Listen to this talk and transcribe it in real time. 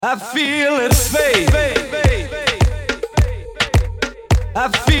I feel it fade. I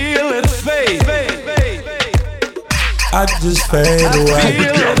feel it fade. I just fade away. I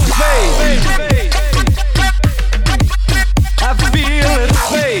feel it fade. I feel it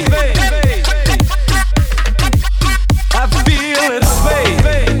fade. I feel it fade.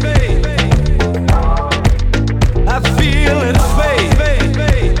 I feel it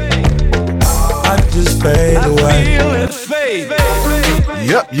fade. I just fade away. I feel it fade.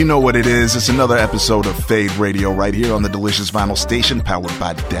 Yep, you know what it is. It's another episode of Fade Radio right here on the Delicious Vinyl Station, powered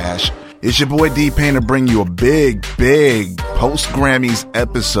by Dash. It's your boy D-Pain to bring you a big post-Grammys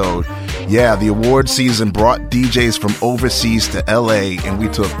episode. Yeah, the award season brought DJs from overseas to LA, and we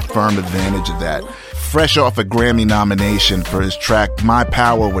took firm advantage of that. Fresh off a Grammy nomination for his track My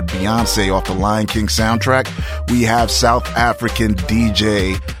Power with Beyonce off the Lion King soundtrack, we have South African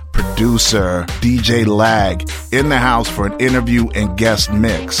DJ, producer, DJ Lag in the house for an interview and guest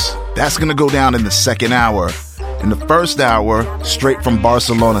mix. That's going to go down in the second hour. In the first hour, straight from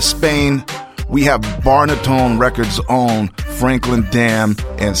Barcelona, Spain, we have Barnatone Records' own Franklin Dam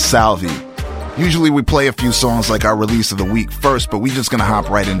and Salvi. Usually we play a few songs like our release of the week first, but we're just going to hop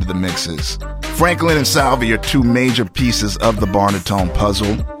right into the mixes. Franklin and Salvi are two major pieces of the Barnatone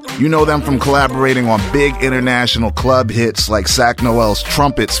puzzle. You know them from collaborating on big international club hits like Sac Noel's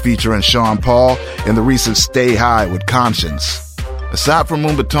Trumpets featuring Sean Paul and the recent Stay High with Conscience. Aside from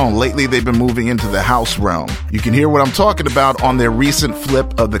Moombahton, lately they've been moving into the house realm. You can hear what I'm talking about on their recent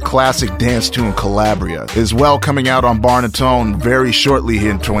flip of the classic dance tune Calabria. As well, coming out on Barnatone very shortly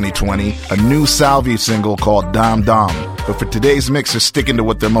here in 2020, a new Salvi single called Dom Dom. But for today's mix, they're sticking to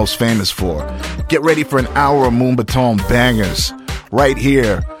what they're most famous for. Get ready for an hour of Moombahton bangers right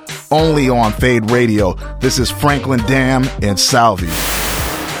here, only on Fade Radio. This is Franklin Dam and Salvi.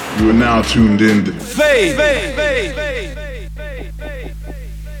 You are now tuned in to Fade.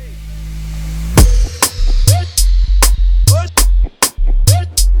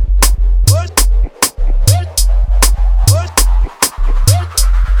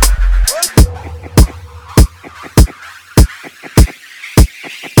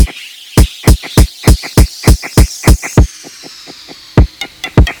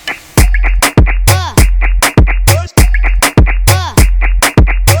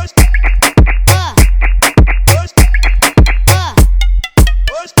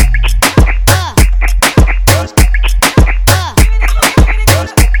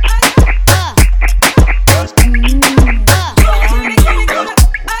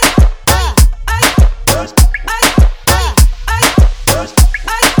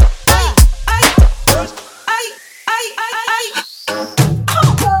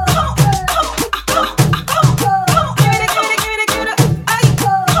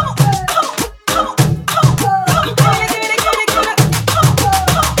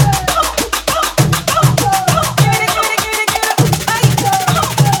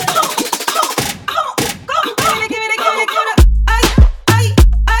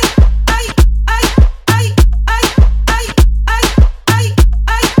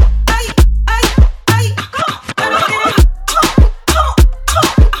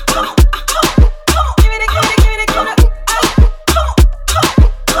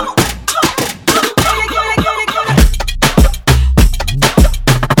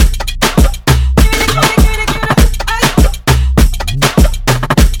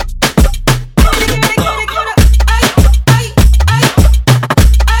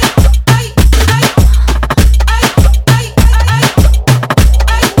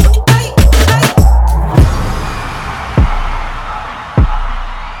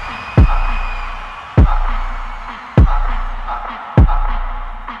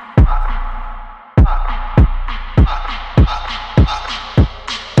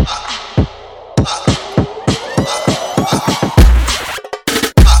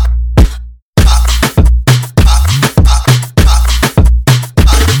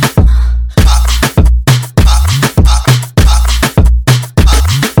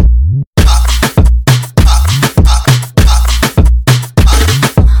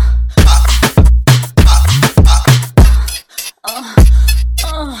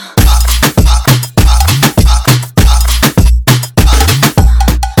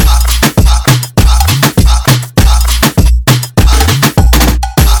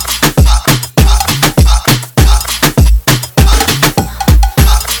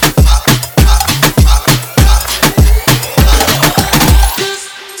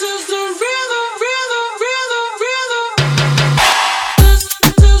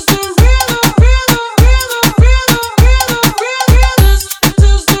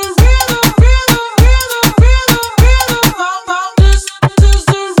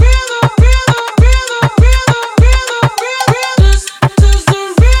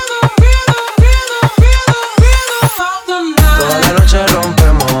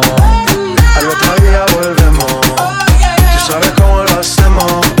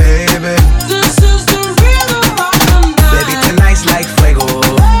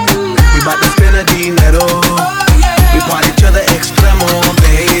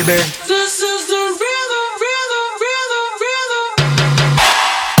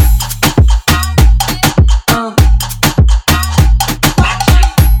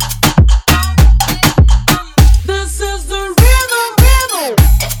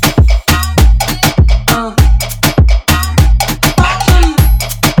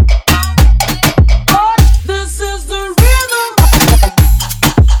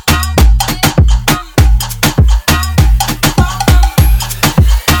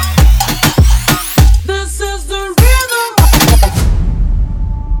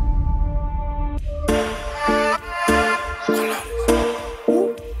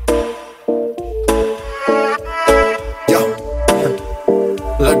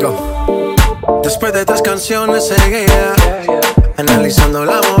 canción me seguía, analizando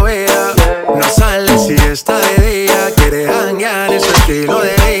la movida. No sale si está de día, quiere janguear en su estilo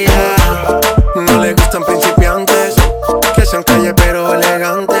de vida. No le gustan principiantes, que sean calle pero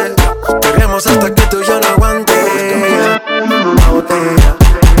elegantes. Queremos hasta que tú y yo no aguante. La botella.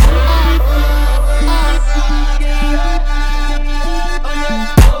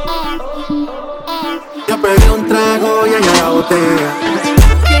 Yo pedí un trago y ella la botella.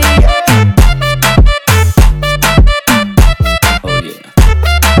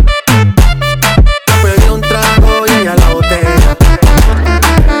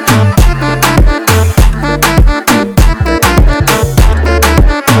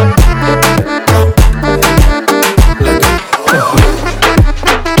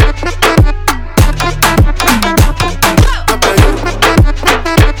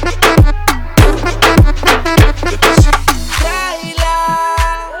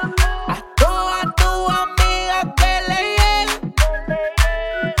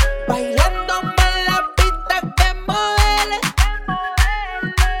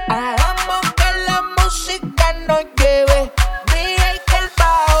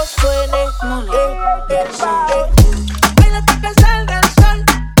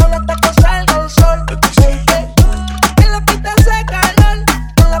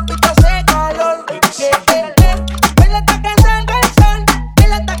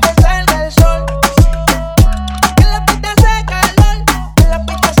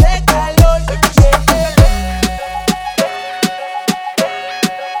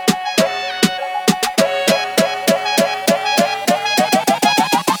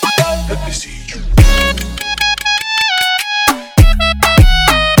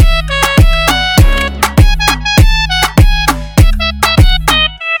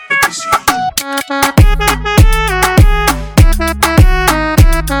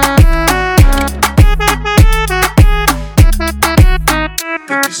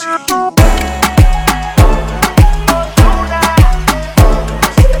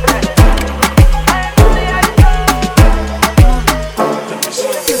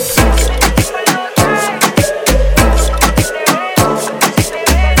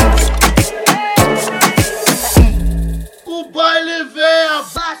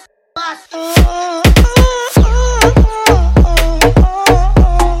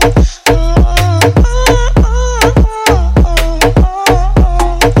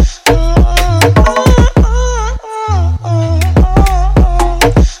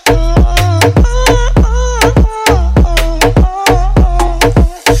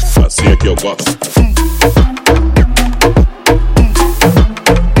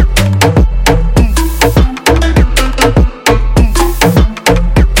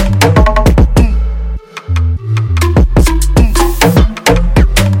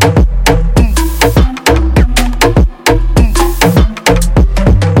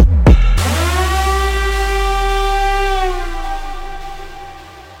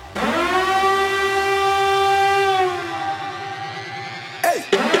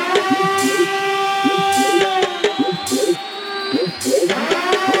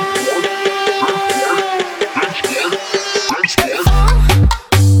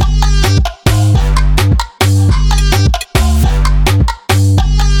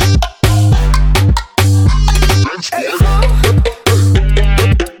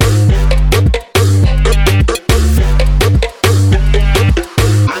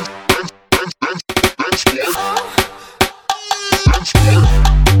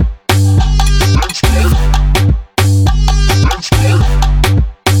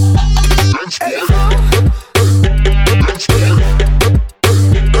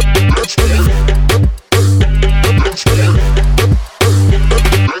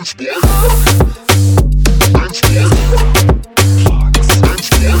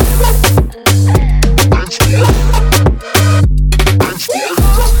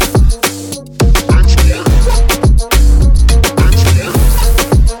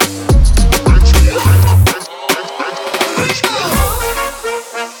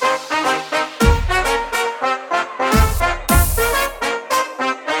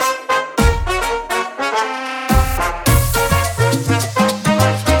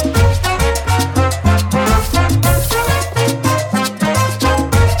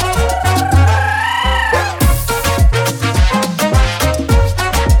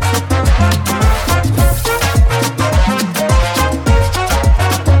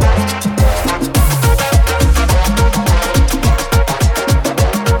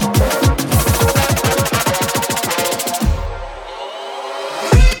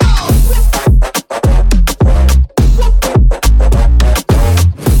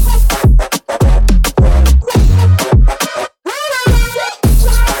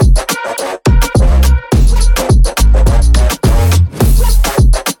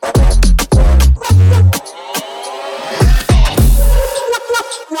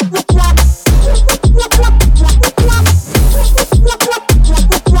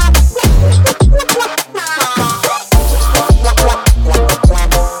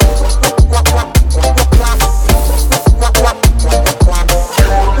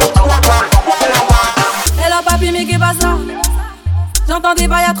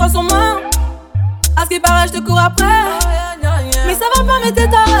 y'a 300 morts. À ce qui paraît, je te cours après. Mais ça va pas, mais t'es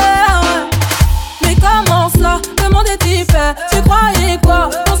taré. Mais comment ça, le monde est hyper. Tu croyais quoi,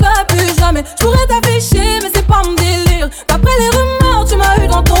 on se verra plus jamais. Je pourrais t'afficher, mais c'est pas mon délire. D'après les rumeurs, tu m'as eu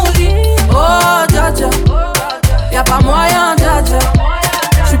dans ton lit. Oh, dja dja, y'a pas moyen, dja dja.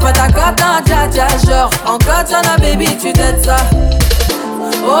 J'suis pas ta cata, dja dja. Genre, en katana, baby, tu t'aides ça.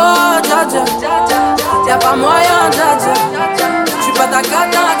 Oh, dja dja, y'a pas moyen, dja dja. J'suis pas ta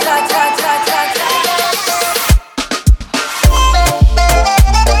cata, dja dja, dja dja.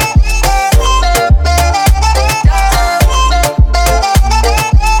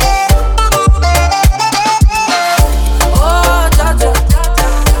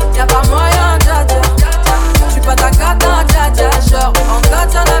 Genre, en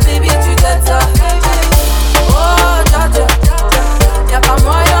katana, baby, tu t'aides ça. Oh, dja dja, y'a pas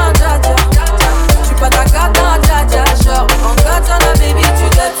moyen, dja dja. J'suis pas ta katana, dja dja. Genre, en katana, baby, tu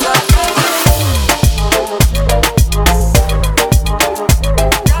t'aides ça.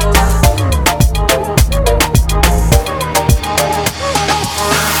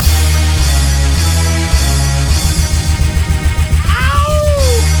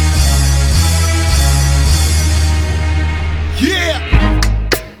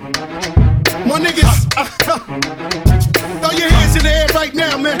 My niggas, throw your hands in the air right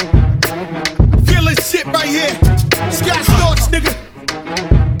now, man. Feel this shit right here. Scott Storch, nigga.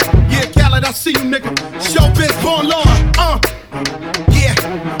 Yeah, Khaled, I see you, nigga. Showbiz, born law. Yeah.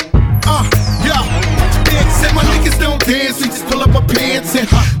 Yeah. Dick said my niggas don't dance, we just pull up our pants and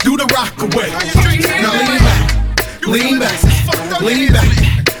do the rock away. Now lean back, lean back,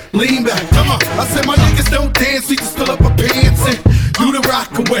 lean back. Come on. I said my niggas don't dance, we just pull up our pants and do the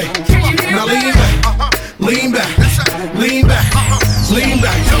rock away. Now lean back, lean back, lean back, lean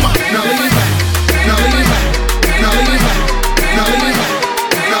back. Come on, now lean back, now lean back, now lean back, now lean back,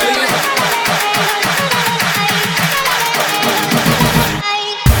 now lean back.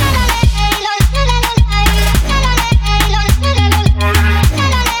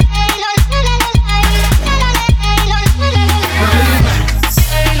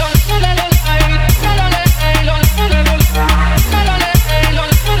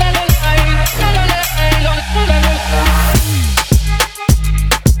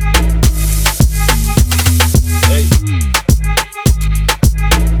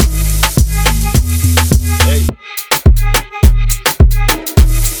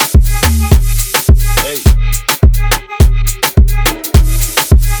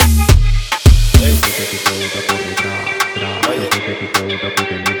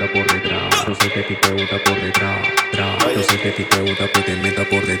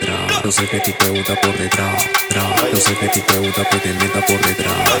 Yo sé que a ti te gusta por detrás, yo sé que a ti te gusta que te meta por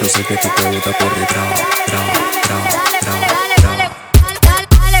detrás, yo sé que a ti te gusta por detrás,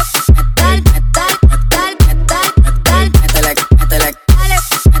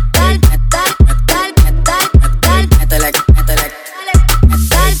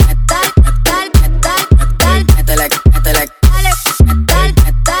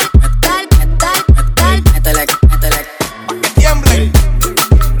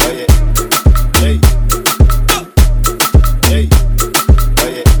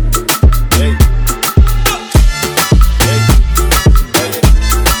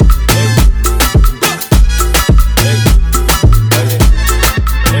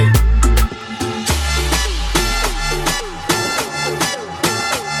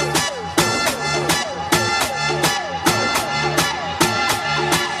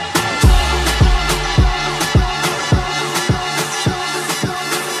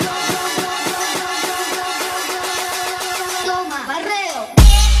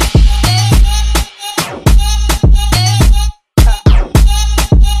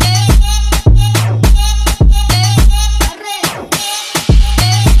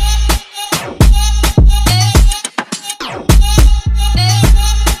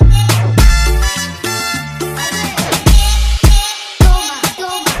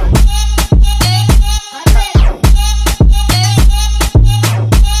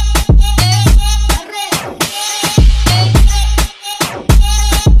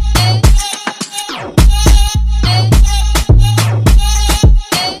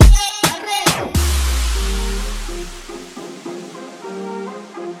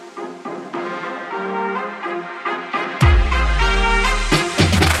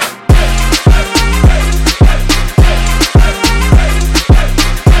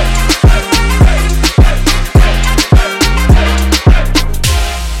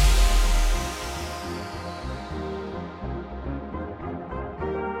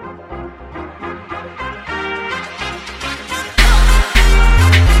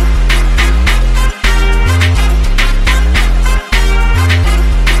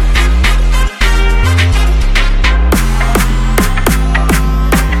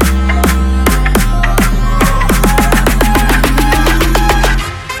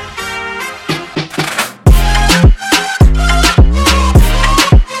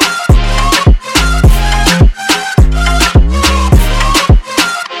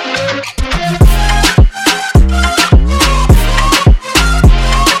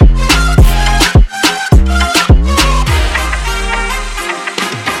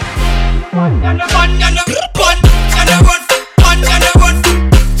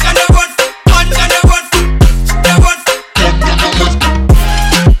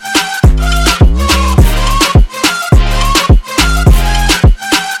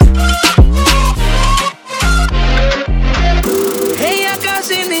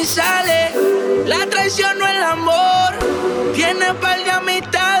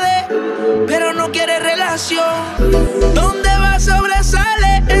 pasión. Donde va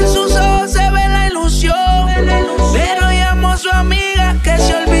sobresale, en sus ojos se ve la ilusión. Pero llamo a su amiga que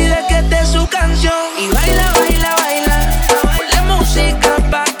se olvide que esta es su canción. Y baila, baila, baila, ponle música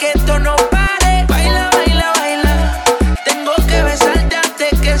pa' que esto no pare. Baila, baila, baila, tengo que besarte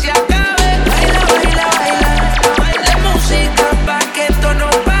antes que se acabe. Baila, baila, baila, ponle música pa' que esto no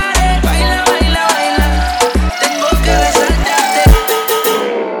pare. Baila, baila, baila, tengo que besarte antes.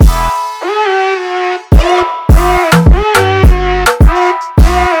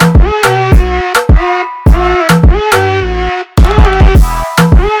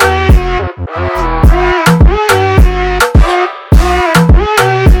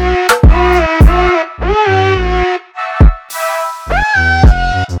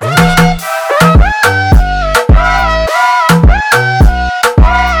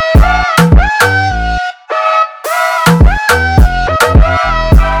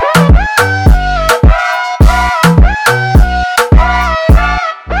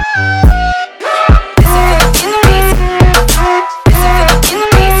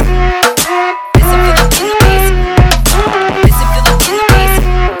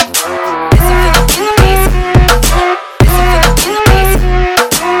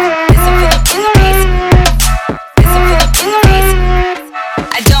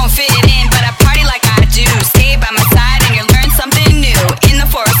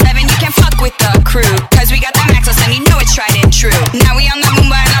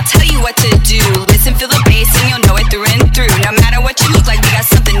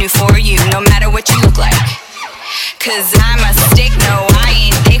 Cause I'm a stick, no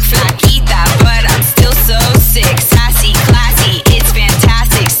I ain't thick, flaquita, but I'm still so sick. Sassy, classy, it's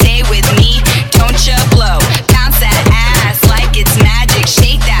fantastic. Stay with me, don't you blow. Bounce that ass like it's magic.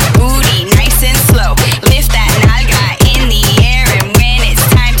 Shake that booty nice and slow. Lift that nalga in the air, and when it's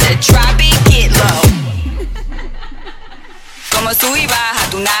time to drop it, get low. Como sube y baja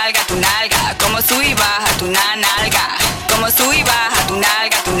tu nalga, tu nalga. Como sube y baja tu nalga. Como sube y baja tu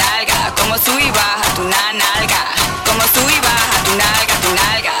nalga, tu nalga. Como sube y baja tu nalga. Como sube y baja tu nalga, tu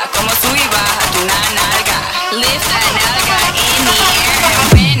nalga. Como sube y baja tu nalga. Lift that nalga in the air, and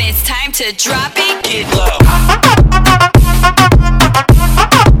when it's time to drop it, get low.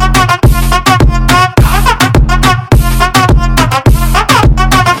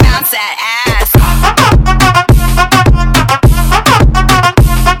 Bounce that ass.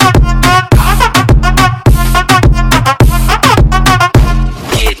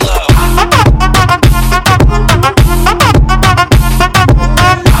 Get low.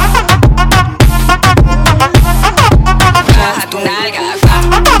 Baja tu nalga.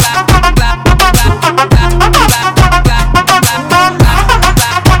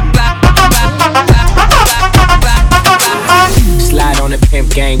 Slide on the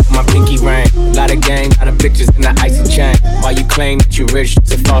pimp gang with my pinky ring. Lot of gang, lot of bitches in the icy chain. While you claim that you rich,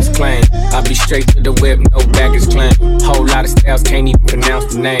 it's a false claim. I'll be straight to the whip, no baggage claim. Whole lot of styles, can't even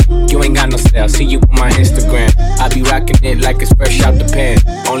pronounce the name. You ain't got no style, see you on my Instagram. I be rocking it like it's fresh out the pan.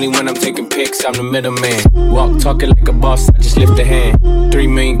 Only when I'm taking pics, I'm the middleman. Walk talking like a boss, I just lift a hand. 3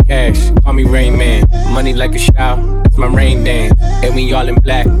 million cash, call me Rain Man. Money like a shower, it's my rain dance. And we all in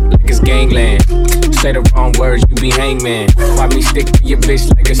black, like it's gangland. Say the wrong words, you be hangman. Why me stick to your bitch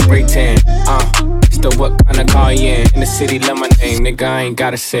like a spray tan? It's the what kind of car you in? In the city, love my name, nigga, I ain't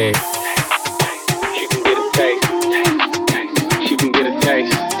gotta say it. She can get a taste. She can get a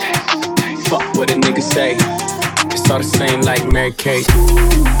taste. Fuck what a nigga say. It's all the same like Mary Kate.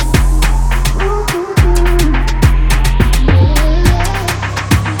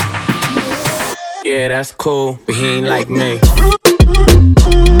 Yeah, that's cool, but he ain't like me.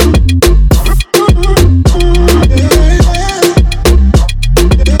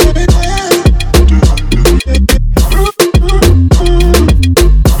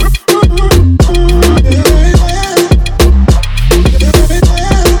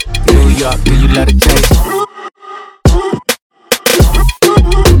 New York, do you let it taste?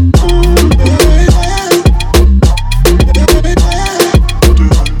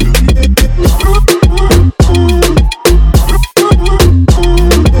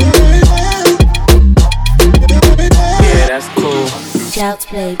 Child's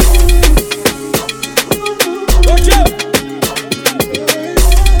Play. Watch out!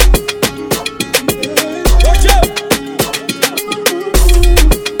 Watch out!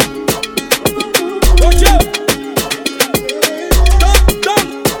 Watch out! Don't!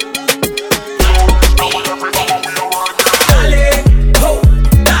 Dale, ho,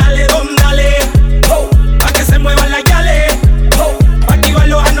 dale, dale, ho, pa' que se muevan las yales, ho, pa' activar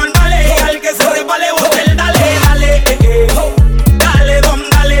los anormales, y al que se repale bote el dale, ho. Dale,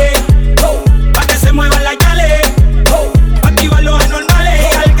 dale, oh, pa' que se mueva la llave.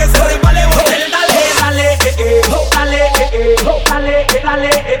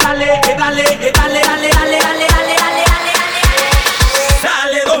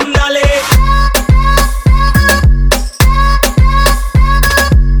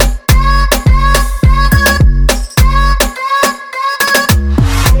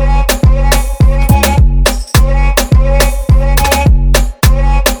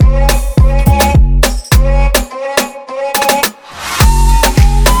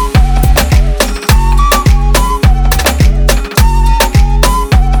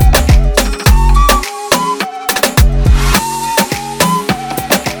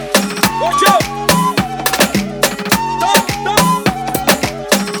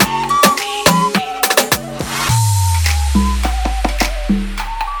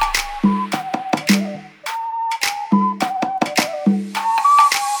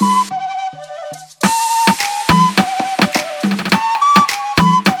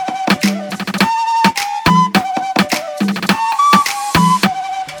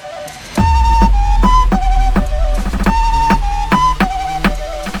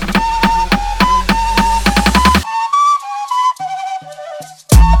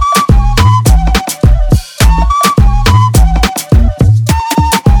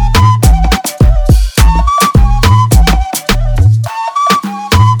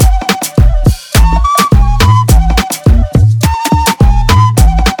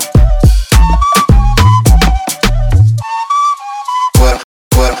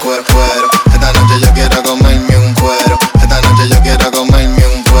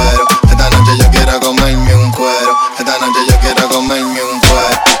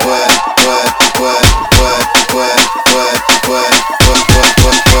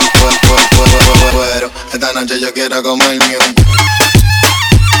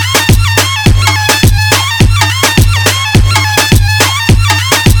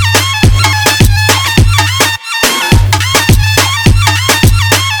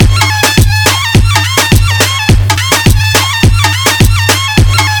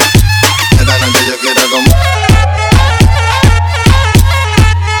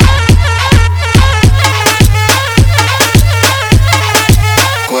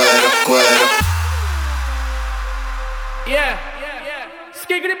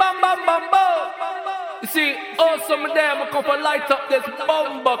 Skiggity bam bam bam bam. You see, some of them come for light up this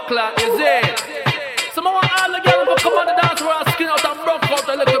bumper clock, you see. Some of all the girls will come on the dance floor and skin out and rock out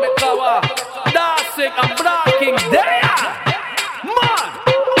a little bit cover. Dancing and blocking there. Man!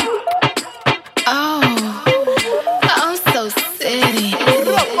 Oh, I'm so city. Man!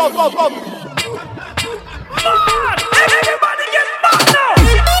 Everybody get back now!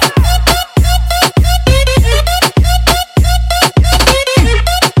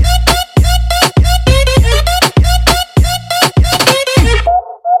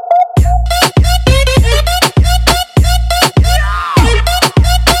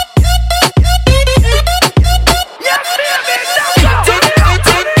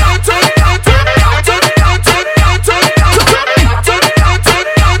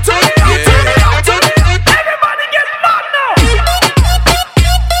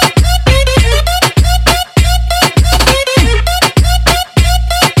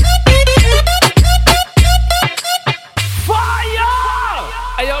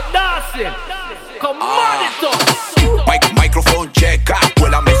 Microphone checa,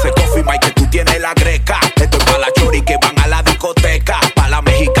 cuélame ese coffee, Mike, que tú tienes la greca. Esto es pa' la chori que van a la discoteca, pa' la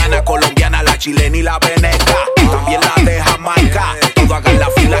mexicana, colombiana, la chilena y la veneca. También la de Jamaica, todo hagan la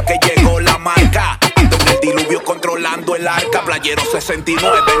fila que llegó la marca. Ando en el diluvio controlando el arca, playero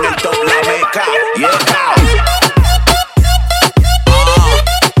 69 en el top, la meca. Yeah.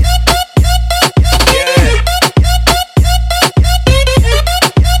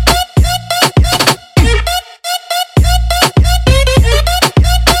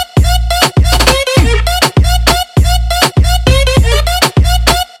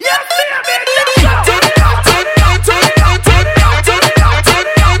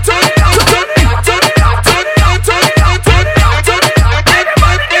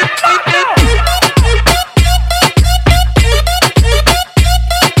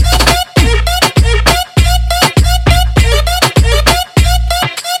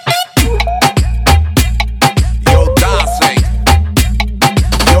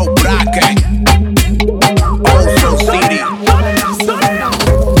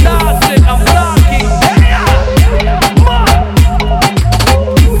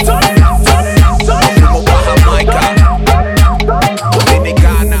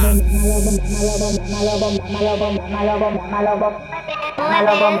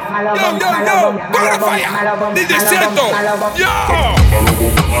 ¡De desierto!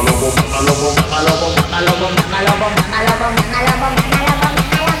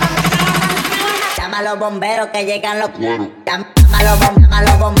 Llama a los bomberos que llegan los cueros. Llama a los bomberos, llama a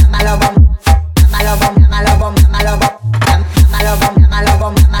los bomberos, llama a los bomberos, llama a los bomberos, llama a los bomberos, llama a los bomberos,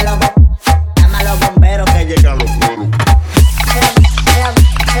 llama a los bomberos, llama a los bomberos que llegan los cueros.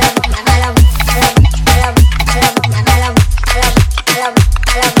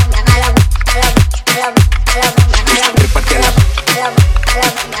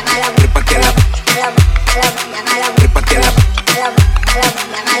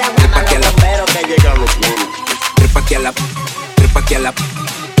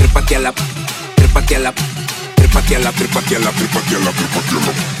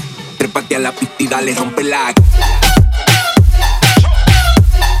 Trépate a la pista y dale, rompe la.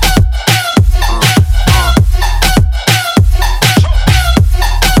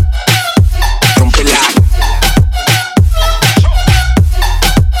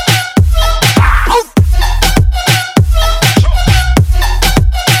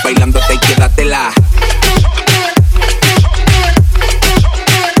 Bailándote y quédatela.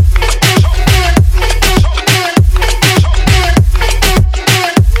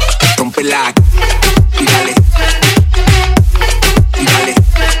 Y dale, y dale,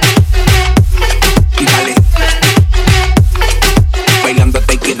 y dale,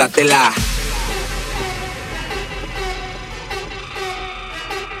 bailándote y quédatela.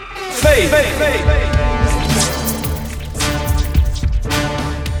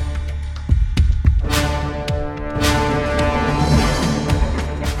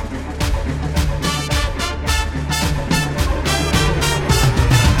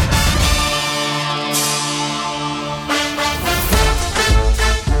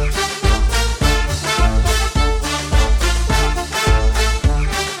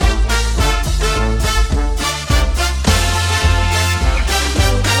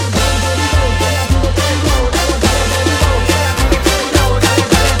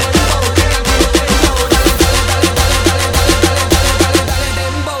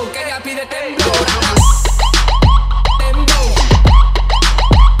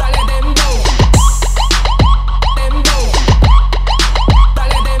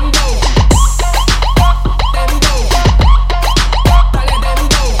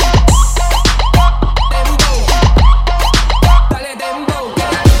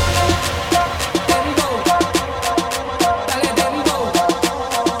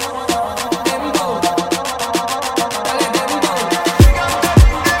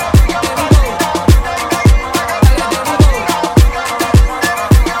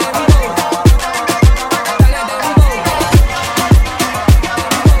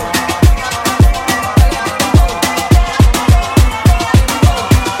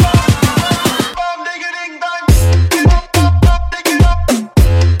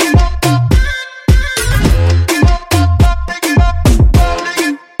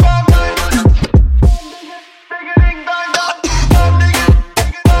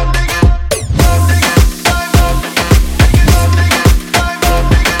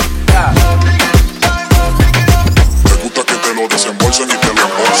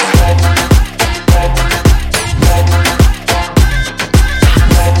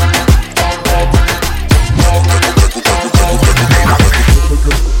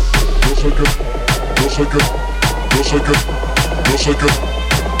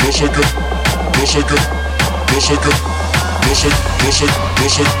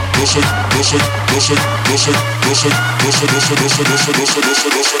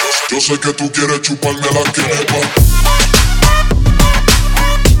 Yo sé que tú quieres chuparme la quenepa.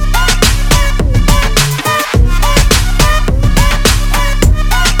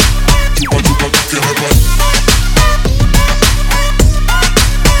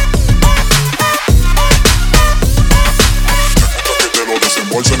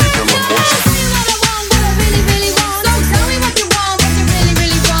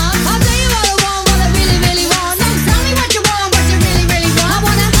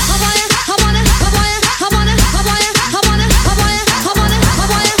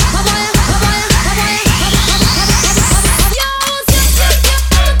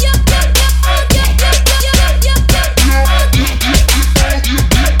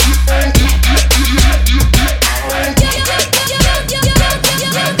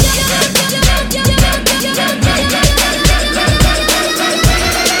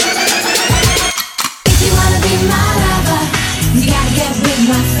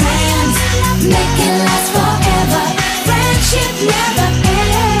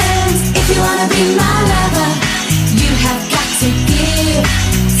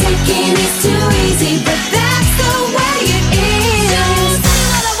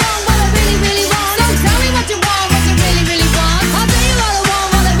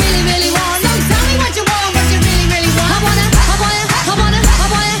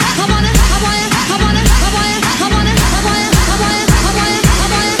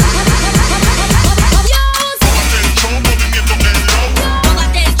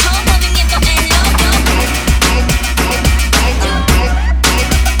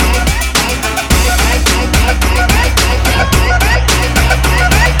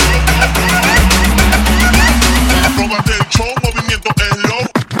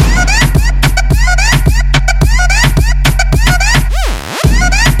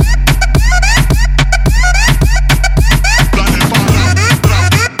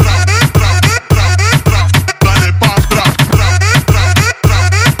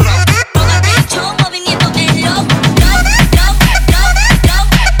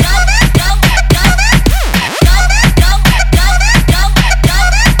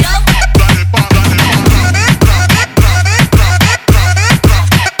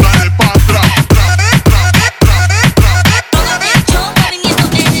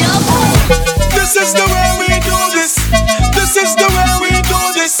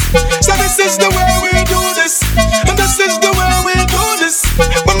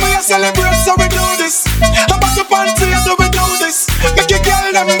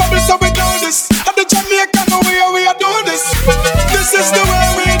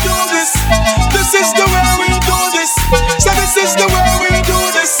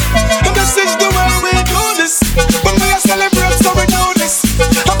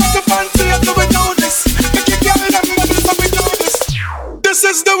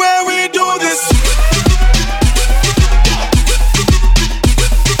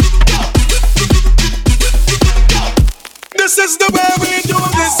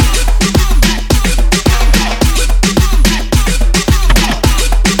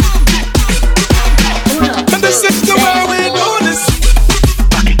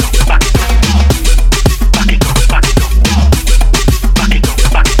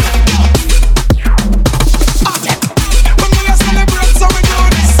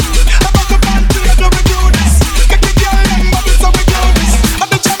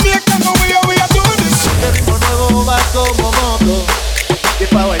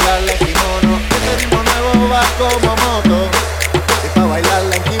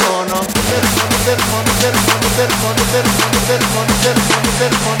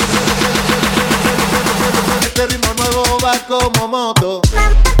 Este ritmo nuevo va como moto.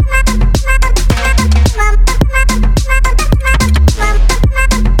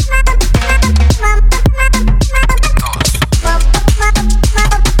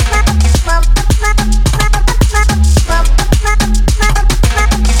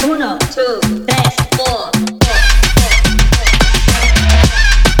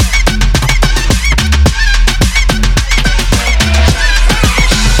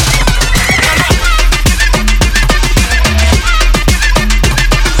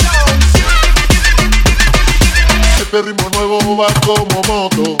 Este ritmo nuevo va como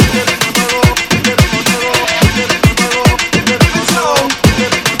moto.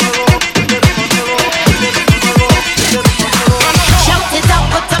 Shout it out,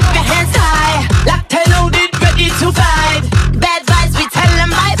 put up your hands high. Locked and loaded, ready to vibe. Bad vibes, we tell them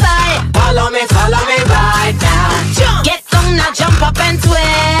bye-bye. Follow me right now. Jump. Get down now, jump up and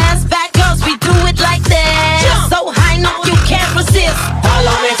twist. Bad girls, we do it like this. Jump. So high, no, you can't resist.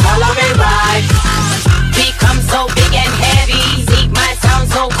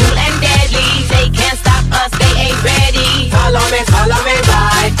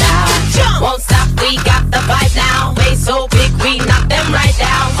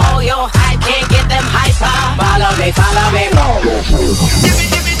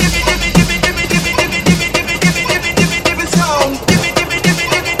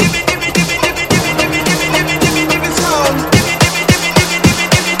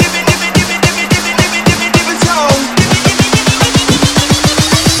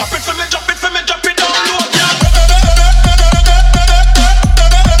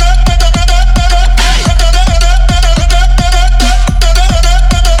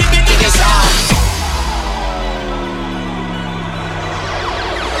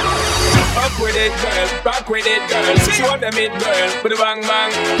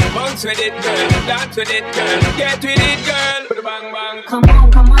 With it, girl, dance with it, girl, get with it, girl, put a bang bang. Come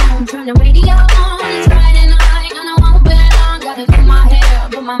on, turn the radio on. It's Friday night and I won't be long. Gotta do my hair,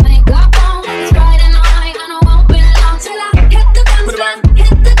 put my makeup on. It's Friday night and I won't be long till I hit the dance floor,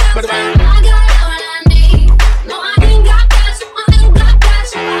 hit the dance floor. I got all I need. No, I ain't got cash,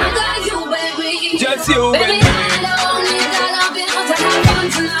 I got you, baby. Just you, baby. I don't need that loving to have fun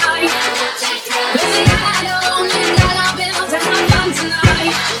tonight. Baby, I don't need that loving to have fun tonight.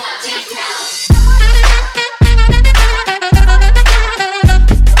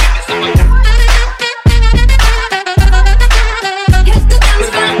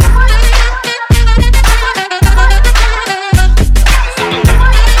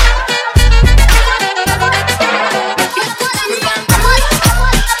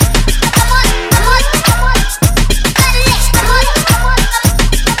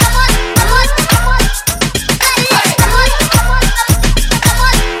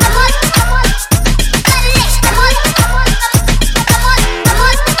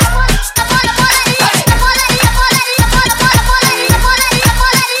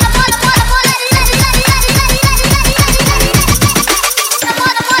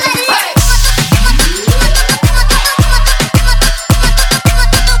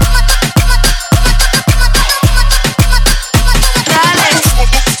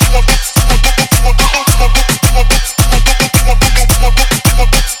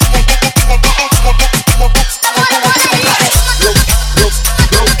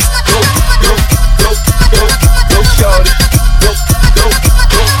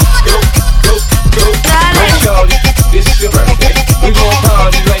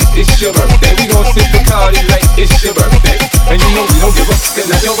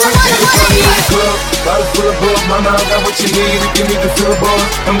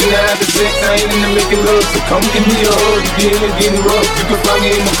 Come give me a hug, you get me rough. You can find me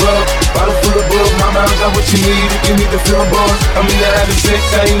in the club, bottle full of bug. Mama, I got what you need, you need to feel buzz. I'm in there having sex,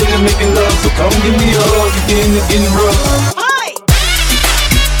 I ain't into making love. So come give me a hug, you getting rough.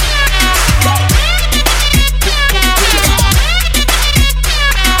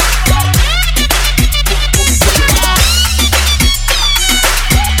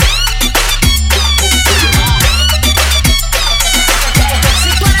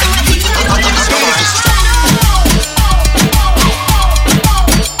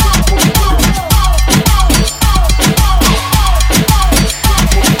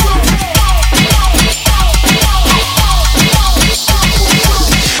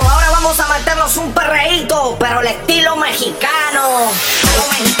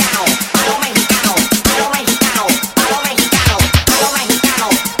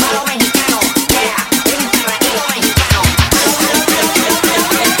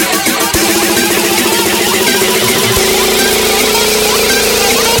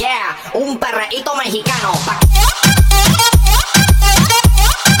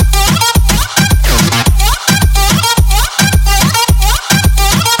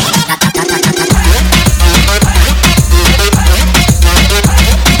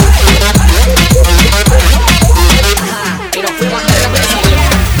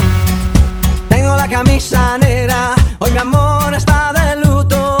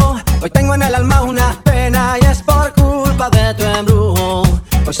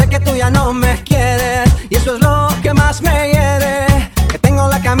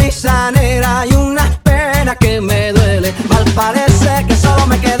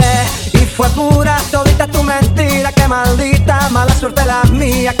 suerte la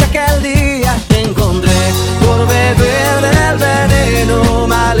mía que aquel día te encontré. Por beber del veneno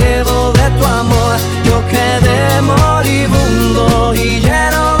me alevo de tu amor. Yo quedé moribundo y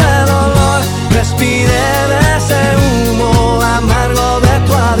lleno de dolor. Respiré de ese humo amargo de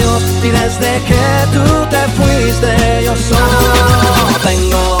tu adiós. Y desde que tú te fuiste yo solo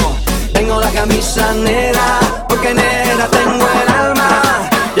tengo la camisa negra, porque negra tengo el alma.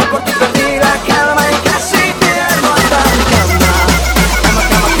 Yo por ti perdí la calma y casi pierdo hasta mi cama.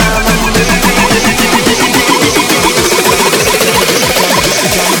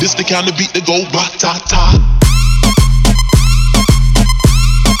 This the kind of beat that go ba ta ta.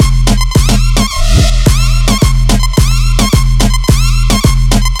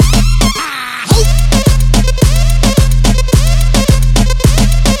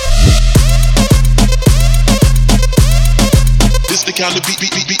 kind of beat.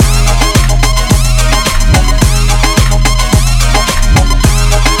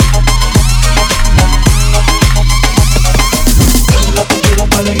 Dala tu cuerpo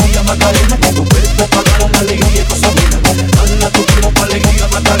pa' alegría Macarena, que tu cuerpo pa' dar la alegría y cosas buenas. Dala tu cuerpo pa' alegría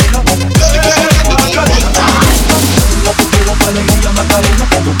Macarena, Macarena. Dala tu cuerpo pa' alegría Macarena,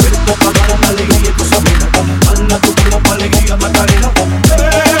 que tu cuerpo pa' dar la alegría y cosas buenas. Dala tu cuerpo pa' alegría Macarena,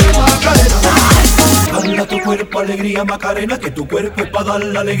 Macarena. Dala tu cuerpo alegría Macarena, que tu cuerpo es pa' dar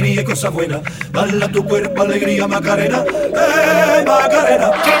la alegría y cosas buenas. Dala tu cuerpo alegría Macarena,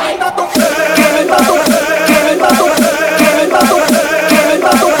 Macarena. Qué linda tu, qué linda tu, qué linda tu, qué linda tu, qué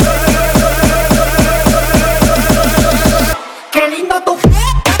linda tu, qué linda tu.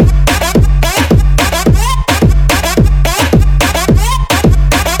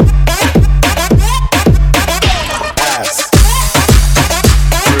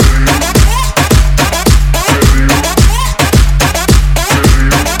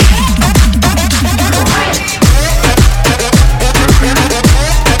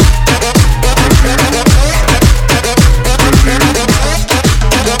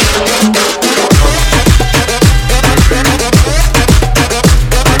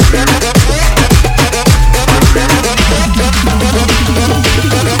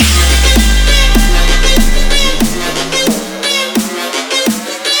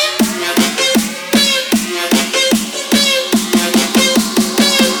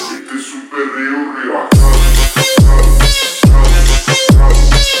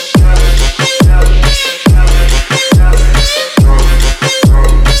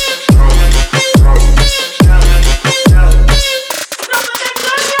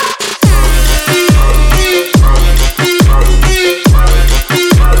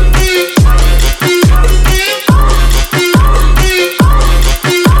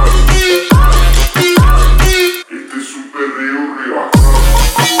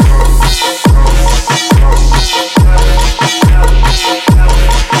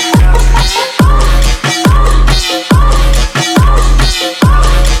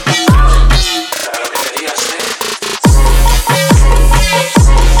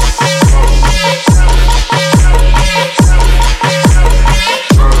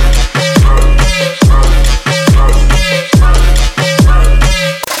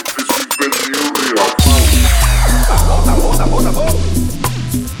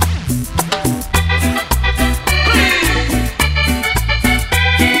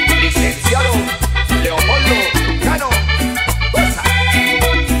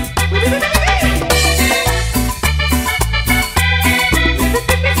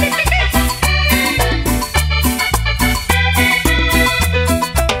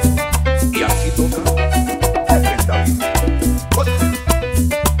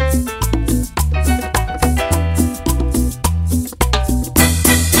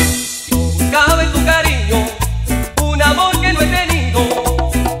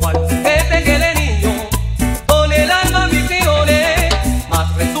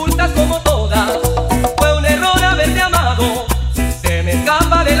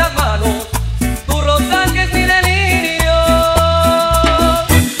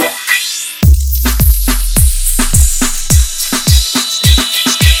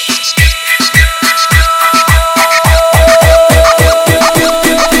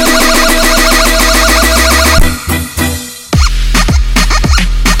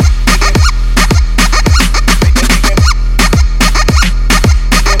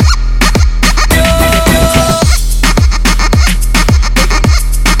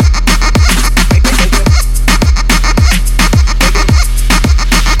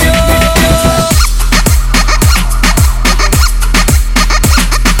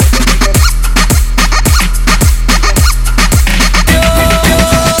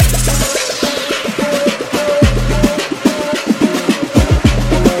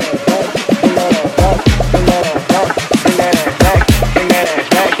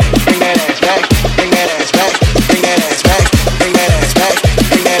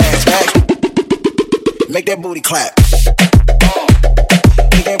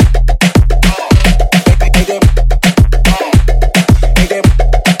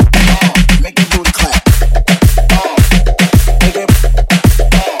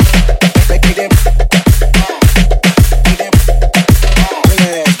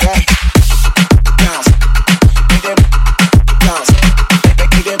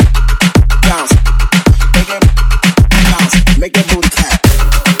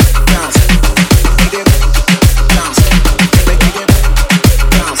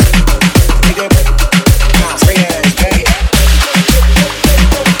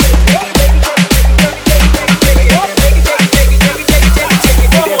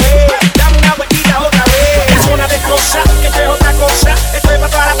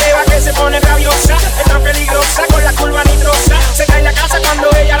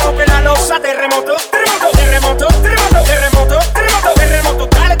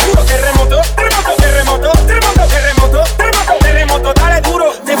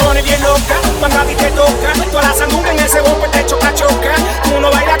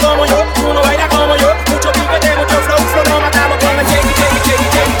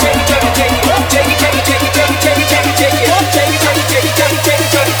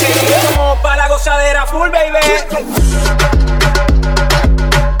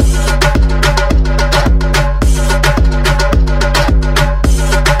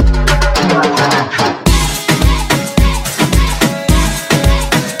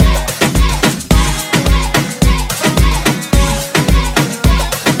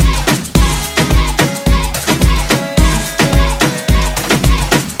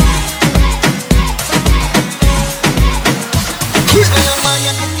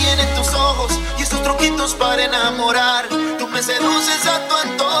 es a tu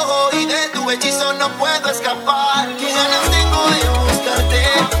antojo y de tu hechizo no puedo escapar. Qué ganas tengo de buscarte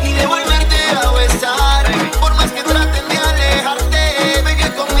y de volverte a besar. Por más que traten de alejarte, ve que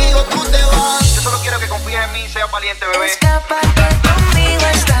conmigo tú te vas. Yo solo quiero que confíes en mí, seas valiente, bebé. Escápate conmigo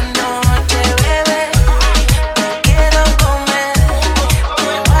esta noche, bebé. Te quiero comer,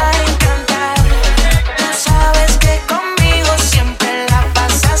 te va a encantar. Tú sabes que conmigo siempre la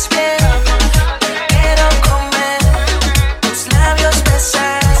pasas bien. Te quiero comer, tus labios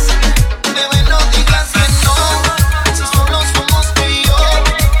besar. Bebé, no digas que no, si solo somos tú y yo.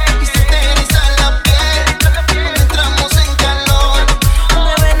 Y se te eriza la piel cuando entramos en calor.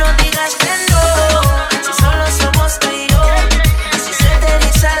 Bebé, no digas que no, si solo somos tú y yo. Si se te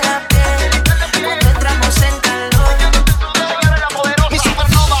eriza la piel cuando entramos en calor. Mi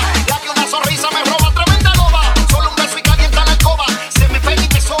supernova, la que una sonrisa me roba, tremenda loba. Solo un beso y calienta la alcoba. Se me pega y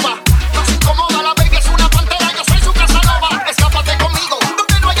te soba. No se incomoda, la baby es una pantera, yo soy su casanova. Escápate conmigo,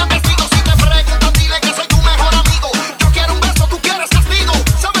 donde no haya testigos. Si te preguntan, dile que soy tu mejor amigo. Yo quiero un beso, tú quieres castigo.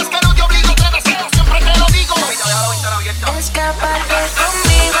 Sabes que no te obligo, te deseo, siempre te lo digo. Escápate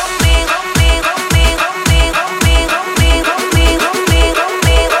conmigo, conmigo, conmigo, conmigo, conmigo, conmigo,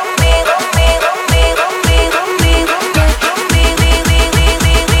 conmigo, conmigo, conmigo, conmigo, conmigo, conmigo, conmigo.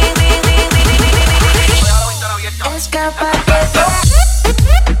 Escápate.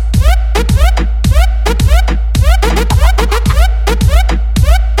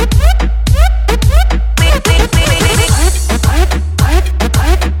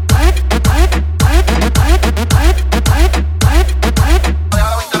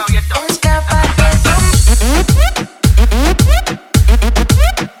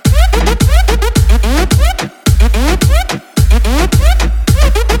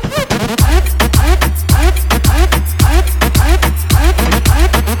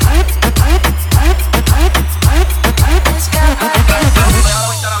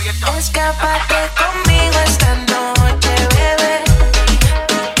 Escápate conmigo esta noche, bebé.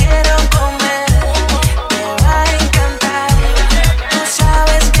 Te quiero comer, te va a encantar. Tú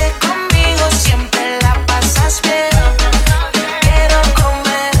sabes que conmigo siempre la pasas bien. Te quiero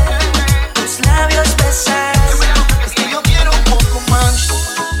comer, tus labios besar. Es que yo quiero un poco más, tu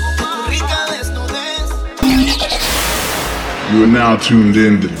rica desnudez. You are now tuned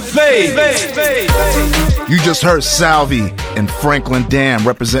in to You just heard Salvi and Franklin Dam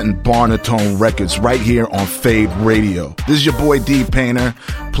representing Barnatone Records right here on Fade Radio. This is your boy D Painter.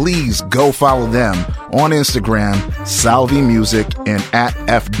 Please go follow them on Instagram, Salvi Music, and at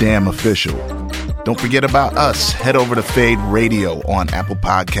FDamOfficial. Don't forget about us. Head over to Fade Radio on Apple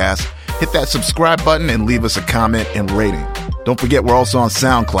Podcasts. Hit that subscribe button and leave us a comment and rating. Don't forget we're also on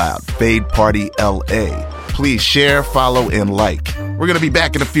SoundCloud, Fade Party LA. Please share, follow, and like. We're going to be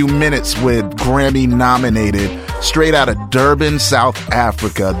back in a few minutes with Grammy-nominated, straight out of Durban, South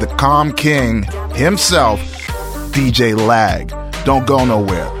Africa, the Calm King himself, DJ Lag. Don't go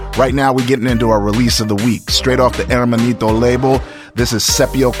nowhere. Right now, we're getting into our release of the week. Straight off the Hermanito label, this is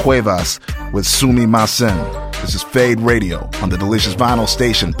Sepio Cuevas with Sumi Masen. This is Fade Radio on the Delicious Vinyl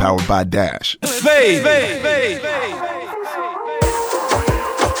Station, powered by Dash. Fade.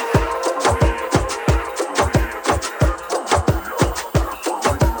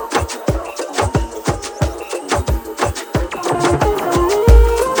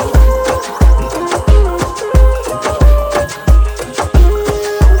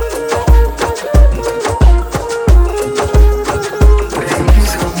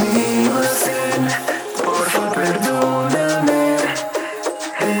 Por favor, perdóname,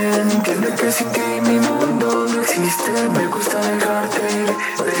 baby,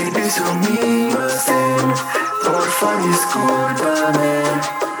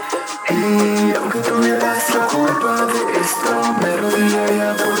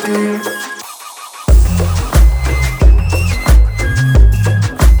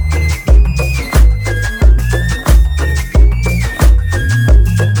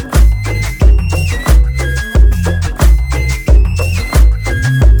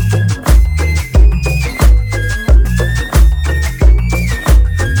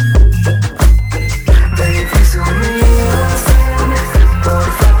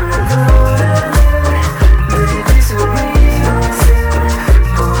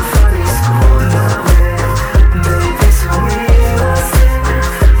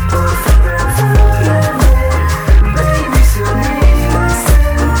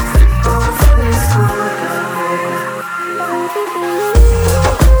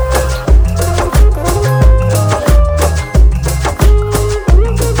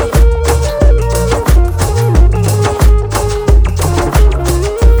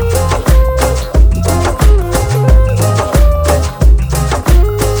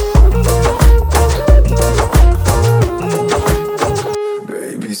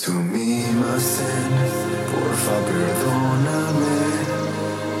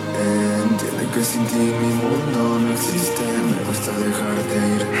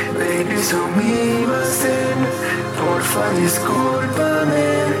 partir. Baby, son mi base, porfa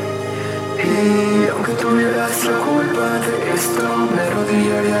discúlpame. Y aunque tuvieras la culpa de esto, me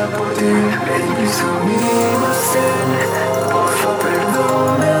arrodillaría por ti. Baby, son mi base, porfa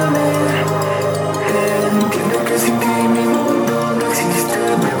perdóname. Entiende que sin ti mi mundo no existe,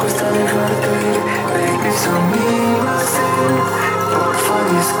 me cuesta dejarte ir. Baby, son mi base, porfa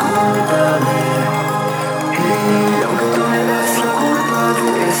discúlpame. Y aunque tuvieras la culpa de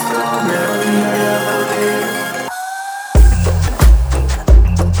esto, me arrodillaría por ti.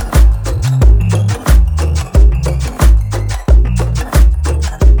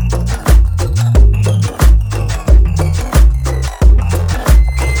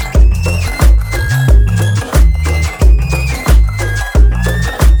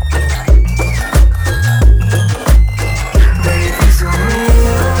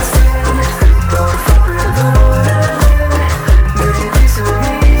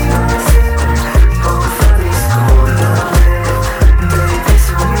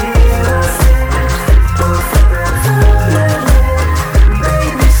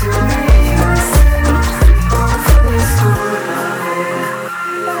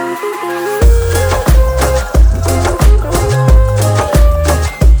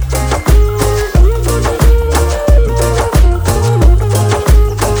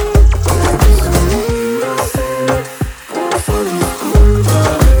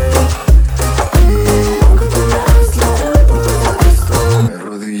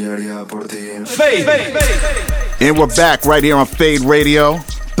 And we're back right here on Fade Radio,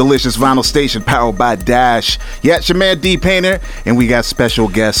 Delicious Vinyl Station, powered by Dash. Yeah, it's your man D Painter, and we got special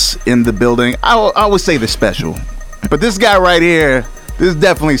guests in the building. I always say they're special, but this guy right here, this is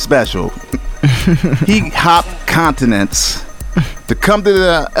definitely special. He hopped continents to come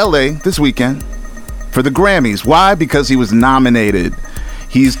to LA this weekend for the Grammys. Why? Because he was nominated.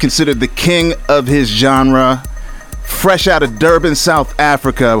 He's considered the king of his genre. Fresh out of Durban, South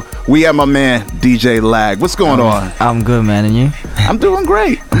Africa, we have my man DJ Lag. What's going on? I'm good, man, and you? I'm doing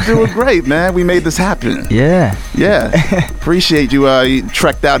great. Man. We made this happen. Yeah. Appreciate you. You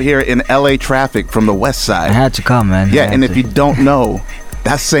trekked out here in LA traffic from the west side. I had to come, man. Yeah, and if you don't know,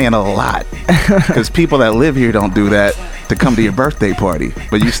 that's saying a lot, because people that live here don't do that to come to your birthday party,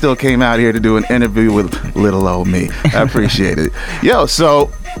 but you still came out here to do an interview with little old me. I appreciate it. Yo,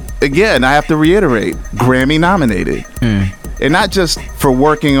 so again, I have to reiterate, Grammy nominated. And not just for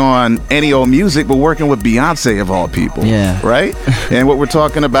working on any old music, but working with Beyonce of all people. Yeah. Right? And what we're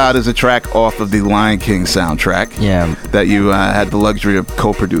talking about is a track off of the Lion King soundtrack. Yeah. That you had the luxury of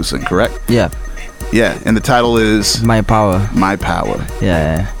co-producing, correct? Yeah. Yeah, and the title is My Power. My Power.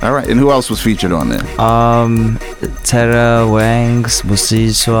 Yeah. All right, and who else was featured on there? Terra Wangs,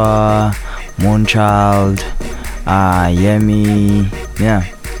 Busiswa, Moonchild, Yemi. Yeah.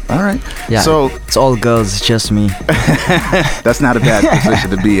 All right. Yeah. So it's all girls, it's just me. That's not a bad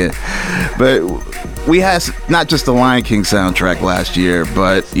position to be in. But we had not just the Lion King soundtrack last year,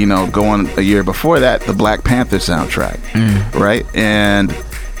 but going a year before that, the Black Panther soundtrack, right? And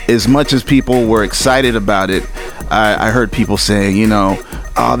as much as people were excited about it, I heard people saying,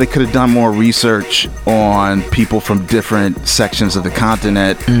 they could have done more research on people from different sections of the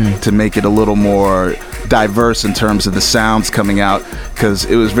continent to make it a little more diverse in terms of the sounds coming out, because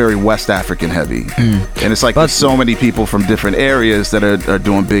it was very West African heavy. And it's like there's so many people from different areas that are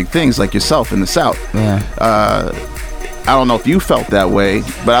doing big things, like yourself in the South. I don't know if you felt that way,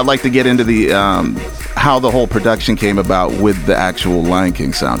 but I'd like to get into the how the whole production came about with the actual Lion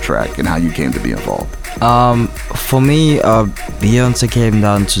King soundtrack and how you came to be involved. For me, Beyonce came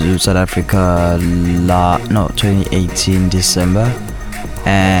down to South Africa 2018 December,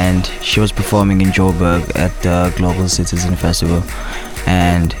 and she was performing in Joburg at the Global Citizen Festival.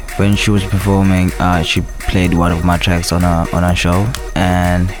 And when she was performing, she played one of my tracks on her show.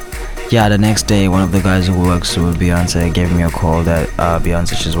 And yeah, the next day, one of the guys who works with Beyonce gave me a call that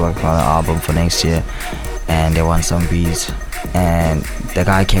Beyonce, she's working on an album for next year, and they want some beats. And the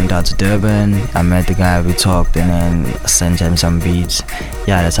guy came down to Durban. I met the guy, we talked, and then sent him some beats.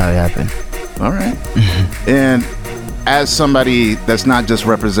 Yeah, that's how it happened. All right. And as somebody that's not just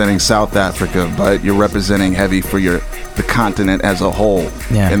representing South Africa, but you're representing heavy for the continent as a whole,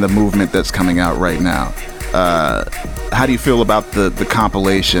 and the movement that's coming out right now, how do you feel about the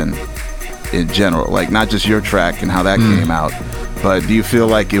compilation in general? Like, not just your track and how that came out, but do you feel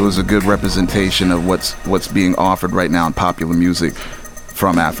like it was a good representation of what's being offered right now in popular music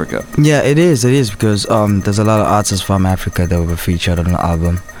from Africa? Yeah, it is because there's a lot of artists from Africa that were featured on the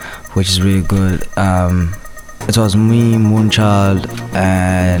album, which is really good. It was me, Moonchild,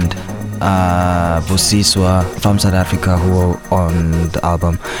 and Bosiswa from South Africa who are on the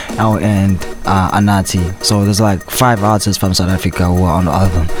album. Oh, and Anati. So there's like 5 artists from South Africa who are on the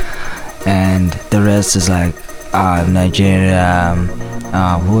album. And the rest is like Nigeria.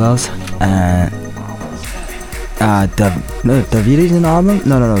 Who else? David is on the album?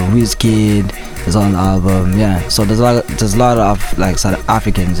 No. Wizkid is on the album. Yeah. So there's a lot of like South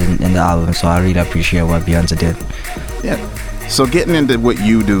Africans in the album. So I really appreciate what Beyonce did. Yeah. So getting into what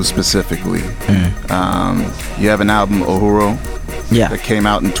you do specifically, you have an album, Uhuru, that came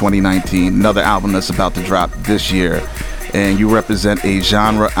out in 2019. Another album that's about to drop this year, and you represent a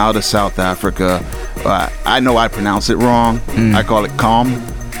genre out of South Africa. I know I pronounce it wrong. I call it calm.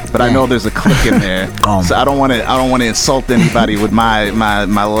 But I know there's a click in there, so I don't want to insult anybody with my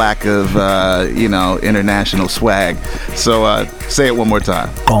lack of international swag. So say it one more time.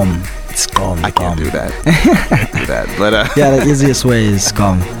 It's calm. I can't do that. But yeah, the easiest way is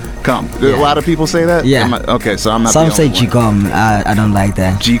calm. Calm. A lot of people say that. Yeah. Okay, so I'm not. Some say G-calm. I don't like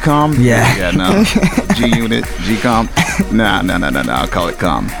that. G-calm. Yeah. Yeah. No. G-unit. G-calm. No. I'll call it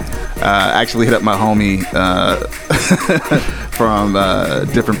calm. I actually hit up my homie from a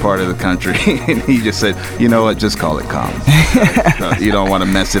different part of the country, and he just said, "You know what? Just call it calm. You don't want to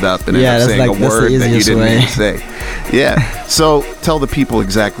mess it up and end up saying a word that you didn't mean to say." Yeah. So tell the people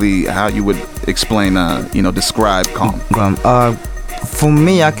exactly how you would explain, describe calm. For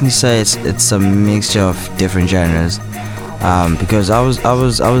me, I can say it's a mixture of different genres. Because I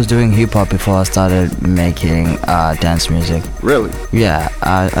was doing hip hop before I started making dance music. Really? Yeah,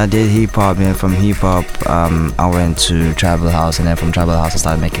 I did hip hop, and from hip hop I went to Tribal House, and then from Tribal House I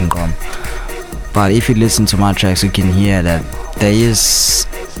started making calm. But if you listen to my tracks, you can hear that there is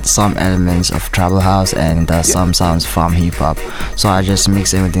some elements of Tribal House and there's some sounds from hip hop. So I just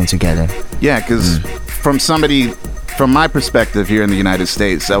mix everything together. Yeah, because from my perspective here in the United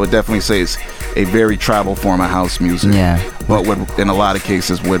States, I would definitely say it's a very tribal form of house music. Yeah. But in a lot of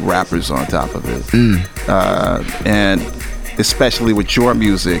cases with rappers on top of it. And especially with your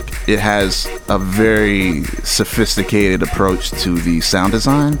music, it has a very sophisticated approach to the sound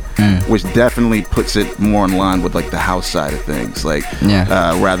design, which definitely puts it more in line with like the house side of things,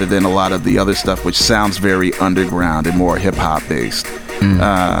 rather than a lot of the other stuff which sounds very underground and more hip hop based.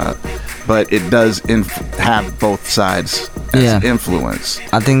 But it does have both sides as influence.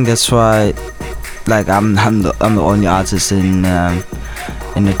 I think that's why, like, I'm the only artist in the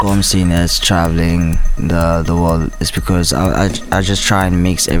calm scene that's traveling the world. It's because I just try and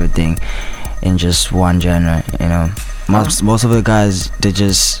mix everything in just one genre. Most of the guys, they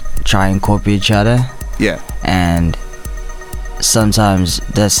just try and copy each other. Yeah. And sometimes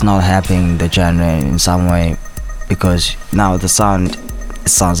that's not helping the genre in some way, because now it sounds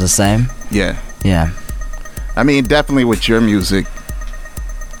the same. Yeah. I mean, definitely with your music,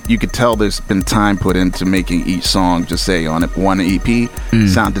 you could tell there's been time put into making each song, just say on one EP,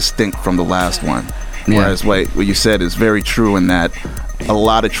 sound distinct from the last one. Whereas what you said is very true in that a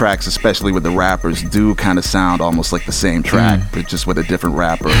lot of tracks, especially with the rappers, do kind of sound almost like the same track, but just with a different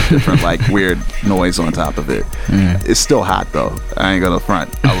rapper, different like weird noise on top of it. It's still hot though. I ain't gonna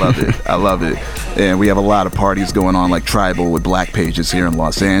front. I love it. And we have a lot of parties going on, like Tribal with Black Pages here in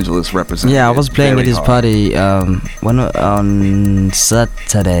Los Angeles representing. Yeah, I was playing at his party on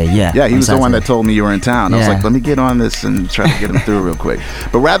Saturday. Yeah, he was the one that told me you were in town. I was like, let me get on this and try to get him through real quick.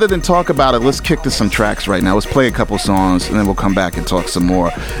 But rather than talk about it, let's kick to some tracks right now. Let's play a couple songs and then we'll come back and talk some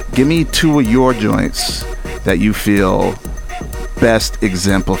more. Give me 2 of your joints that you feel best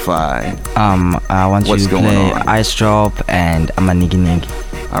exemplify. I want you to play Ice Drop and I'm a Niggy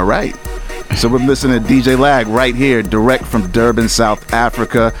Niggy. All right. So we're listening to DJ Lag right here, direct from Durban, South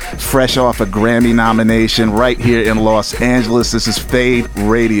Africa, fresh off a Grammy nomination right here in Los Angeles. This is Fade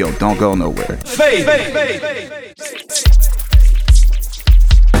Radio. Don't go nowhere. Fade.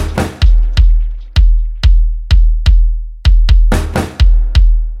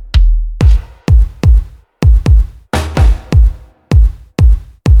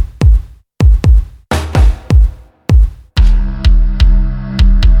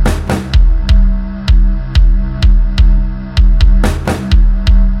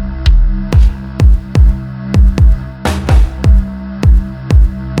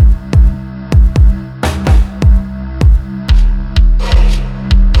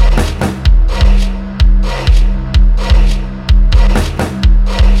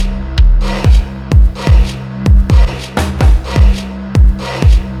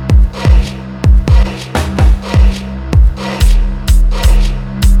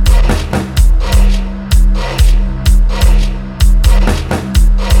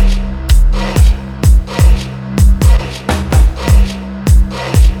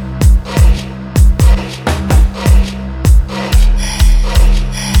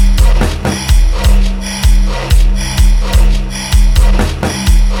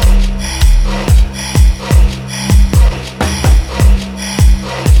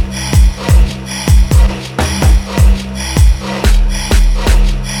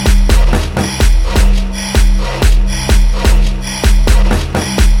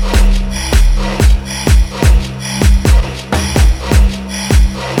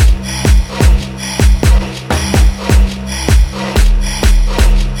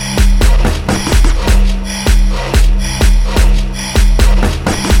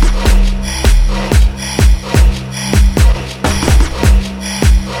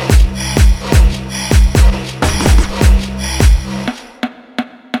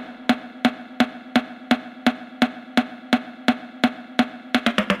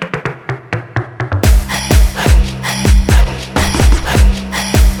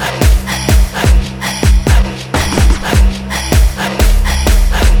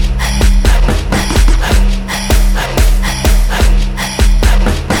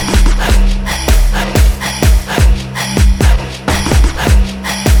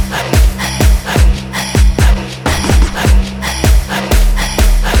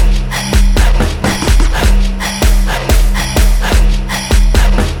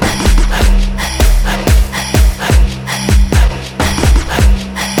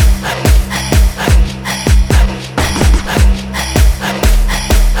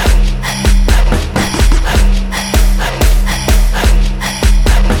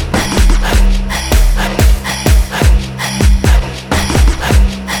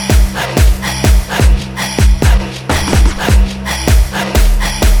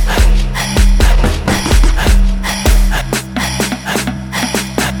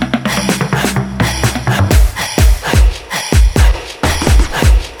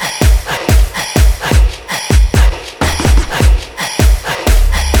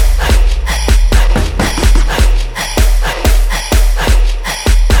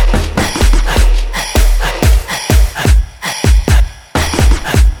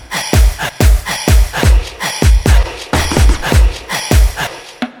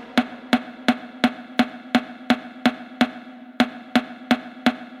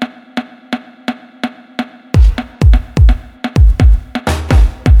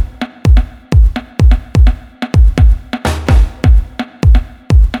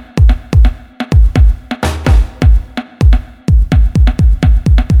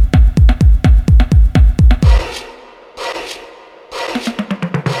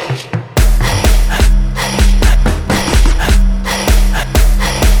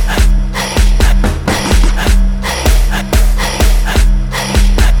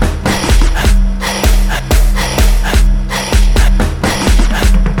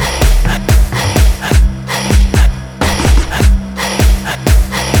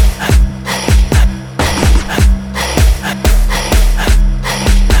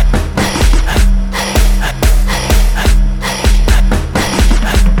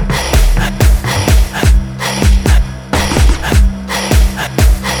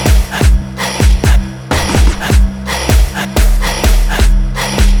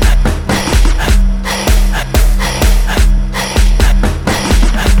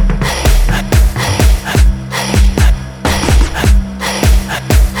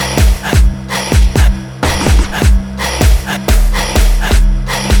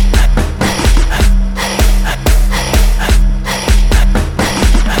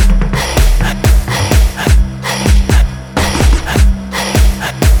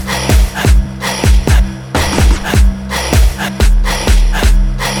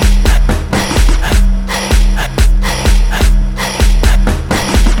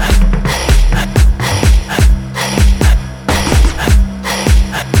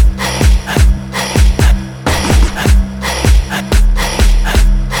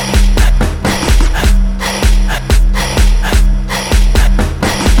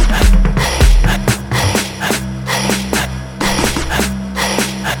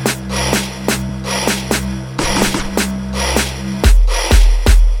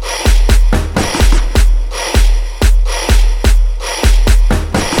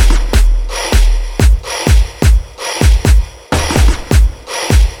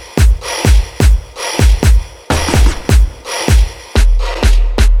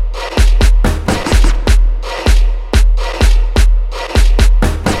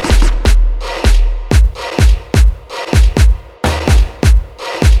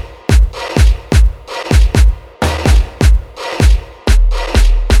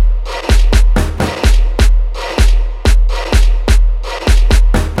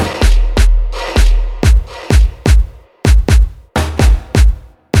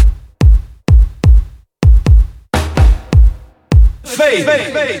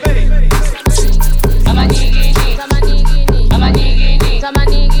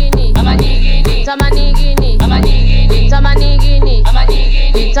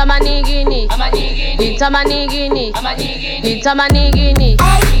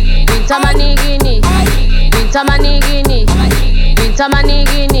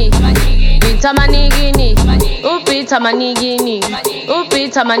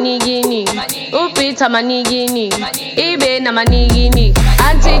 Upita manigini, ibe na manigini,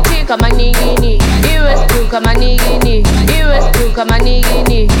 anti kama manigini, US tu kama manigini, US tu kama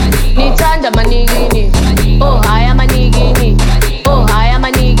manigini, nitanda manigini, oh haya manigini, oh haya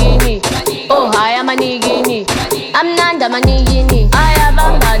manigini, oh haya manigini, amnanda manigini, aya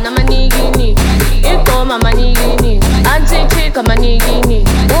bamba na manigini, ikoma manigini, anti kama manigini,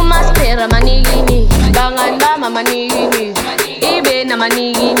 umaspera manigini, bangan mama manigini, ibe na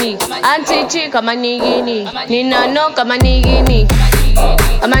manigini, anti chika manigini, ninano kama manigini,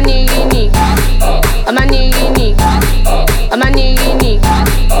 amanigini, amanigini, amanigini,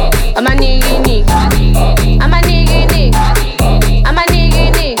 amanigini, amanigini,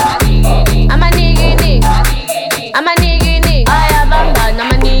 amanigini, amanigini, amanigini, aya bamba na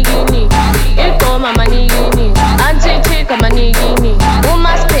manigini, ikoma manigini, anti chika manigini,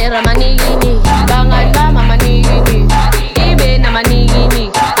 umaspera manigini, bangan mama manigini, ibe na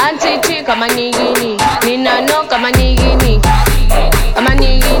manigini, anti chika manigini, ninano kama manigini,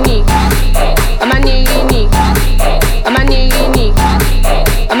 amanigini, amanigini, amanigini,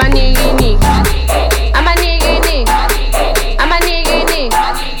 amanigini, amanigini, amanigini,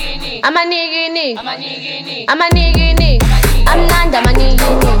 amanigini, amanigini, amnanda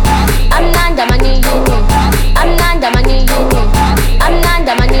manigini, amnanda manigini, amnanda manigini,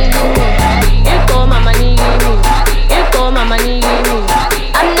 amnanda manigini, ikoma manigini, ikoma manigini,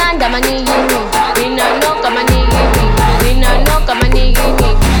 amnanda manigini, ninanoka manigini, ninanoka manigini,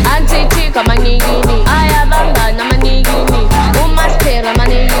 antitika manigini, aya bamba na manigini, umaspera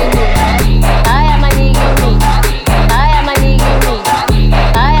manigini, aya manigini, aya manigini,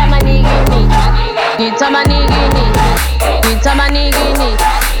 aya manigini, nitamanigini, nitamanigini,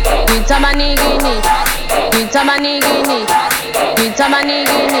 nitamanigini, nitamanigini,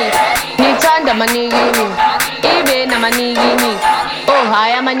 nitamanigini, nitanda manigini, ibe na manigini, oh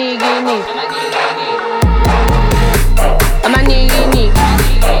haya manigini, amanigini,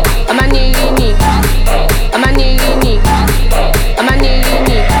 amanigini, amanigini,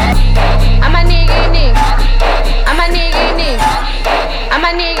 amanigini, amanigini, amanigini,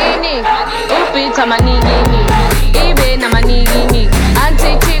 amanigini, upita manigini, ibe na manigini,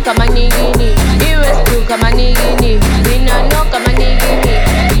 anti chika manigini, US tu kama manigini, ninano kama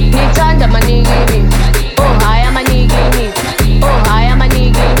manigini, nitanda manigini, oh haya manigini, oh haya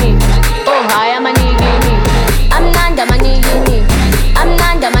manigini, oh haya manigini, amnanda manigini,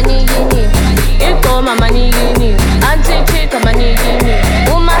 amnanda manigini, ikoma manigini, anti chika manigini,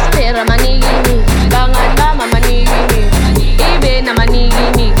 umaspera manigini, bangan mama manigini, ibe na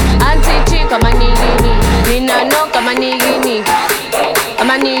manigini, anti chika manigini, ninano kama manigini,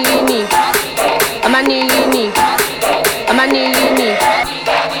 amanigini, amanigini, amanigini,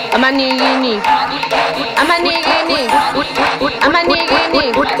 amanigini, amanigini, amanigini,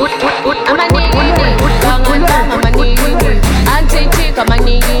 amanigini, bangan mama manigini, anti chika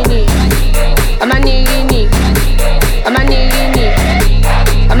manigini, amanigini, amanigini,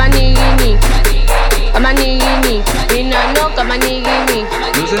 amanigini, amanigini, ninano kama manigini.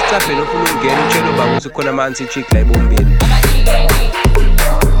 Lusesicabheni ufuna ukungena utshela ubaba ukuthi khona amanzi chick la ebombeni.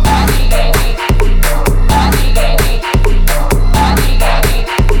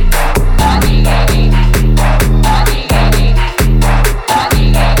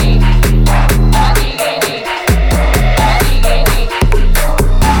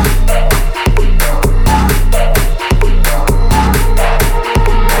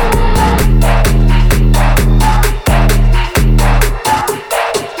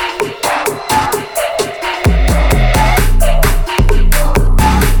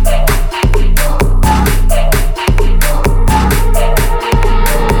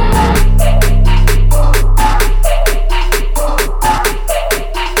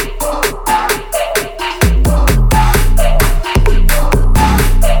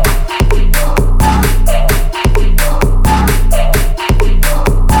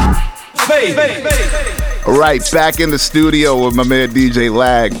 Right, back in the studio with my man DJ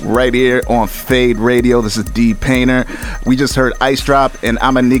Lag right here on Fade Radio. This is D Painter. We just heard Ice Drop and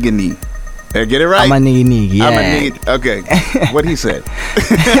Amanigini. Get it right? Amanigini, yeah. Okay, what he said.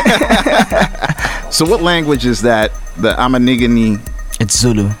 So what language is that, the Amanigini? It's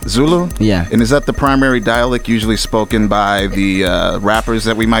Zulu. Zulu? Yeah. And is that the primary dialect usually spoken by the rappers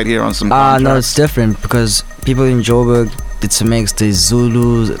that we might hear on some contracts? No, it's different because people in Joburg, it's a mix. There's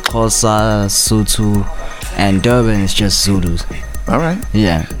Zulus, Xhosa, Sotho, and Durban is just Zulus. All right.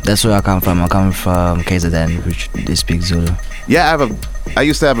 Yeah, that's where I come from. I come from KZN, which they speak Zulu. Yeah, I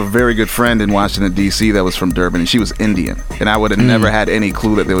used to have a very good friend in Washington, D.C. that was from Durban, and she was Indian. And I would have never had any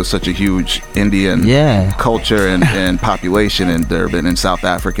clue that there was such a huge Indian culture and population in Durban and South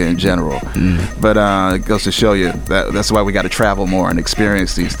Africa in general. But it goes to show you that's why we got to travel more and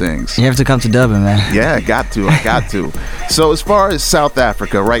experience these things. You have to come to Durban, man. Yeah, I got to. So as far as South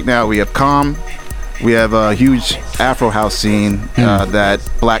Africa, right now we have Calm. We have a huge Afro house scene that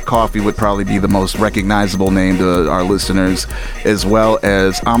Black Coffee would probably be the most recognizable name to our listeners, as well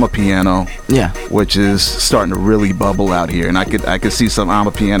as Amapiano, which is starting to really bubble out here. And I could see some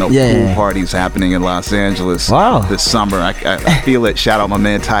Amapiano pool parties happening in Los Angeles this summer. I feel it. Shout out my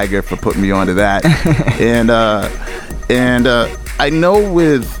man Tiger for putting me onto that. and I know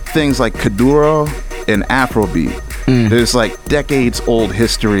with things like Kuduro and Afrobeat, there's like decades old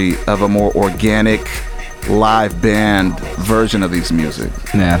history of a more organic live band version of these music.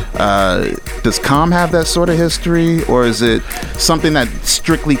 Does Calm have that sort of history, or is it something that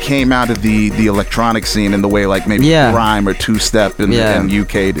strictly came out of the electronic scene in the way like maybe Grime or Two Step in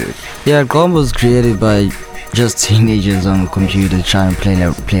UK did? Yeah, Calm was created by just teenagers on computer trying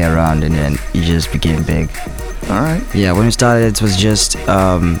to play around, and then it just became big. All right. Yeah, when we started it was just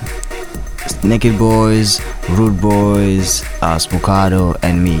Naked Boys, Rude Boys, Spokado,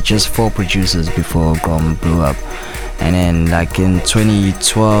 and me. Just 4 producers before Calm blew up. And then like in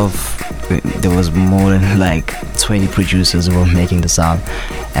 2012, there was more than like 20 producers who were making the sound.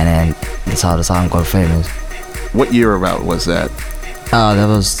 And then that's how the sound got famous. What year about was that? That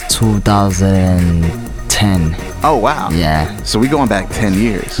was 2010. Oh, wow. Yeah. So we going back 10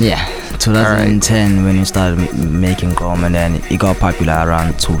 years. Yeah. 2010 when you started making Calm, and then it got popular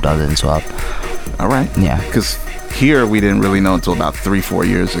around 2012. All right. Yeah. Because here we didn't really know until about 3-4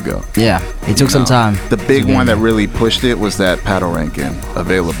 years ago. Yeah, it took some time. The big one that really pushed it was that Paddle Rankin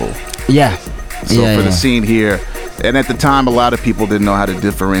Available. Yeah. So for the scene here, and at the time a lot of people didn't know how to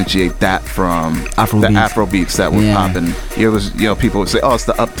differentiate that from the Afrobeats that were popping. It was, people would say, oh, it's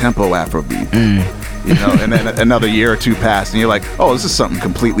the up-tempo Afrobeat. And then another year or two passed and you're like, oh, this is something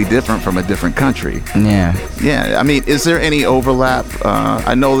completely different from a different country. Yeah. I mean, is there any overlap?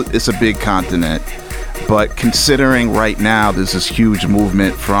 I know it's a big continent, but considering right now there's this huge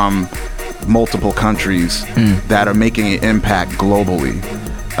movement from multiple countries that are making an impact globally,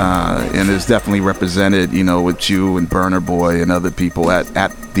 and it's definitely represented, with you and Burna Boy and other people at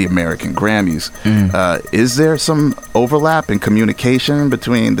the American Grammys. Is there some overlap in communication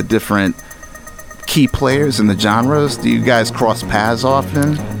between the different key players in the genres? Do you guys cross paths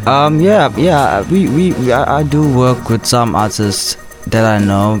often? I do work with some artists that I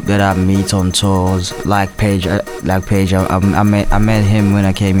know that I meet on tours, like Paige. I met him when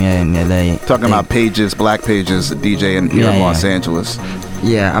I came here in LA. Talking about Pages, Black Pages, DJ in Los Angeles.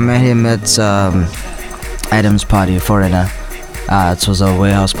 Yeah, I met him at Adam's party, Foreigner. It was a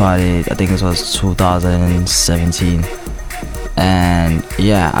warehouse party. I think it was 2017. And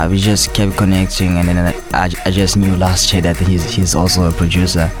we just kept connecting, and then I just knew last year that he's also a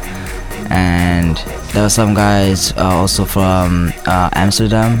producer. And there were some guys also from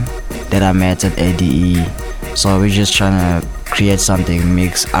Amsterdam that I met at ADE. So we're just trying to create something,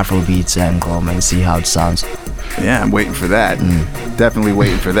 mix Afrobeats and Calm, and see how it sounds. Yeah, I'm waiting for that. Definitely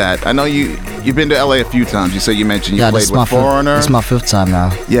waiting for that. I know you've been to LA a few times. You mentioned you played with Foreigner. It's my 5th time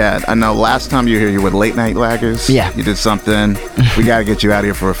now. Yeah, I know. Last time you were here, you were with Late Night Laggers. Yeah. You did something. We got to get you out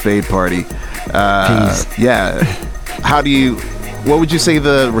here for a fade party. Please. Yeah. What would you say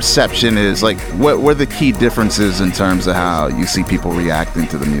the reception is? Like, what were the key differences in terms of how you see people reacting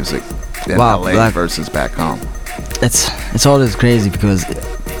to the music in LA versus back home? It's always crazy because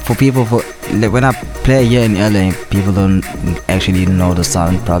for people, when I play here in LA, people don't actually know the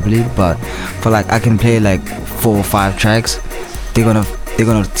sound properly. But for I can play 4 or 5 tracks. They're gonna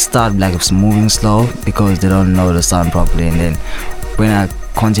start moving slow because they don't know the sound properly, and then when I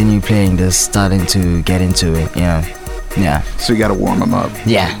continue playing, they're starting to get into it. Yeah. So you got to warm them up.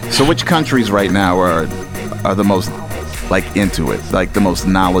 Yeah. So which countries right now are the most into it, the most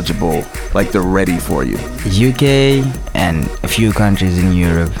knowledgeable, they're ready for you? UK and a few countries in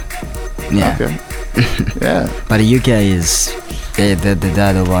Europe. Yeah. Okay. Yeah. But the UK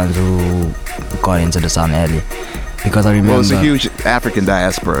they're the ones who got into the sound early. Because I remember... Well, it's a huge African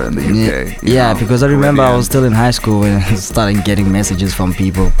diaspora in the UK. Yeah, because I remember I was still in high school when I started getting messages from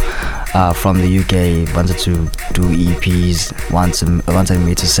people from the UK wanted to do EPs, wanted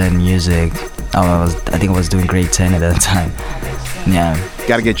me to send music. I think I was doing grade 10 at that time. Yeah.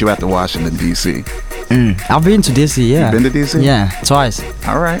 Gotta get you out to Washington, D.C. I've been to DC, yeah. You been to DC? Yeah, twice.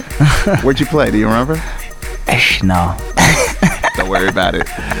 All right. Where'd you play? Do you remember? No. Don't worry about it.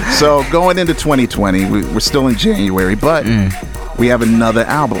 So going into 2020, we're still in January, but we have another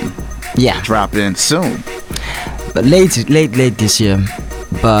album. Yeah. Dropping soon. But late this year.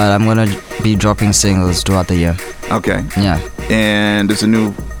 But I'm gonna be dropping singles throughout the year. Okay. Yeah. And there's a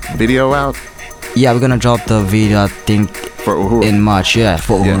new video out? Yeah, we're gonna drop the video, I think, for Uhuru. In March, yeah,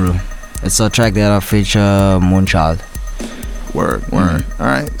 for Uhuru. It's a track that I feature Moonchild. Word. All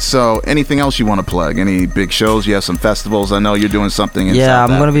right. So, anything else you want to plug? Any big shows? You have some festivals. I know you're doing something in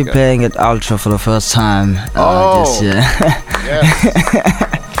South I'm going to be Africa. playing at Ultra for the first time this year.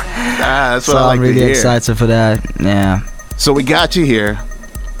 That's so what I like I'm really to hear. excited for that. Yeah. So we got you here.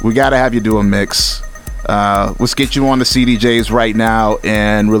 We got to have you do a mix. Let's get you on the CDJs right now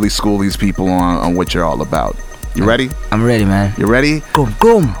and really school these people on what you're all about. You ready? I'm ready, man. You ready?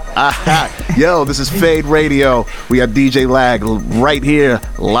 Boom. Yo, this is Fade Radio. We got DJ Lag right here,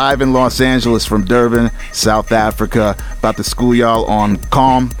 live in Los Angeles from Durban, South Africa. About to school y'all on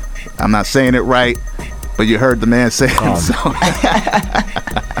Calm. I'm not saying it right, but you heard the man say it. So.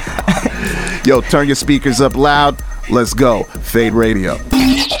 Yo, turn your speakers up loud. Let's go. Fade Radio.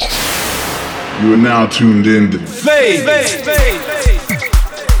 You are now tuned in to Fade.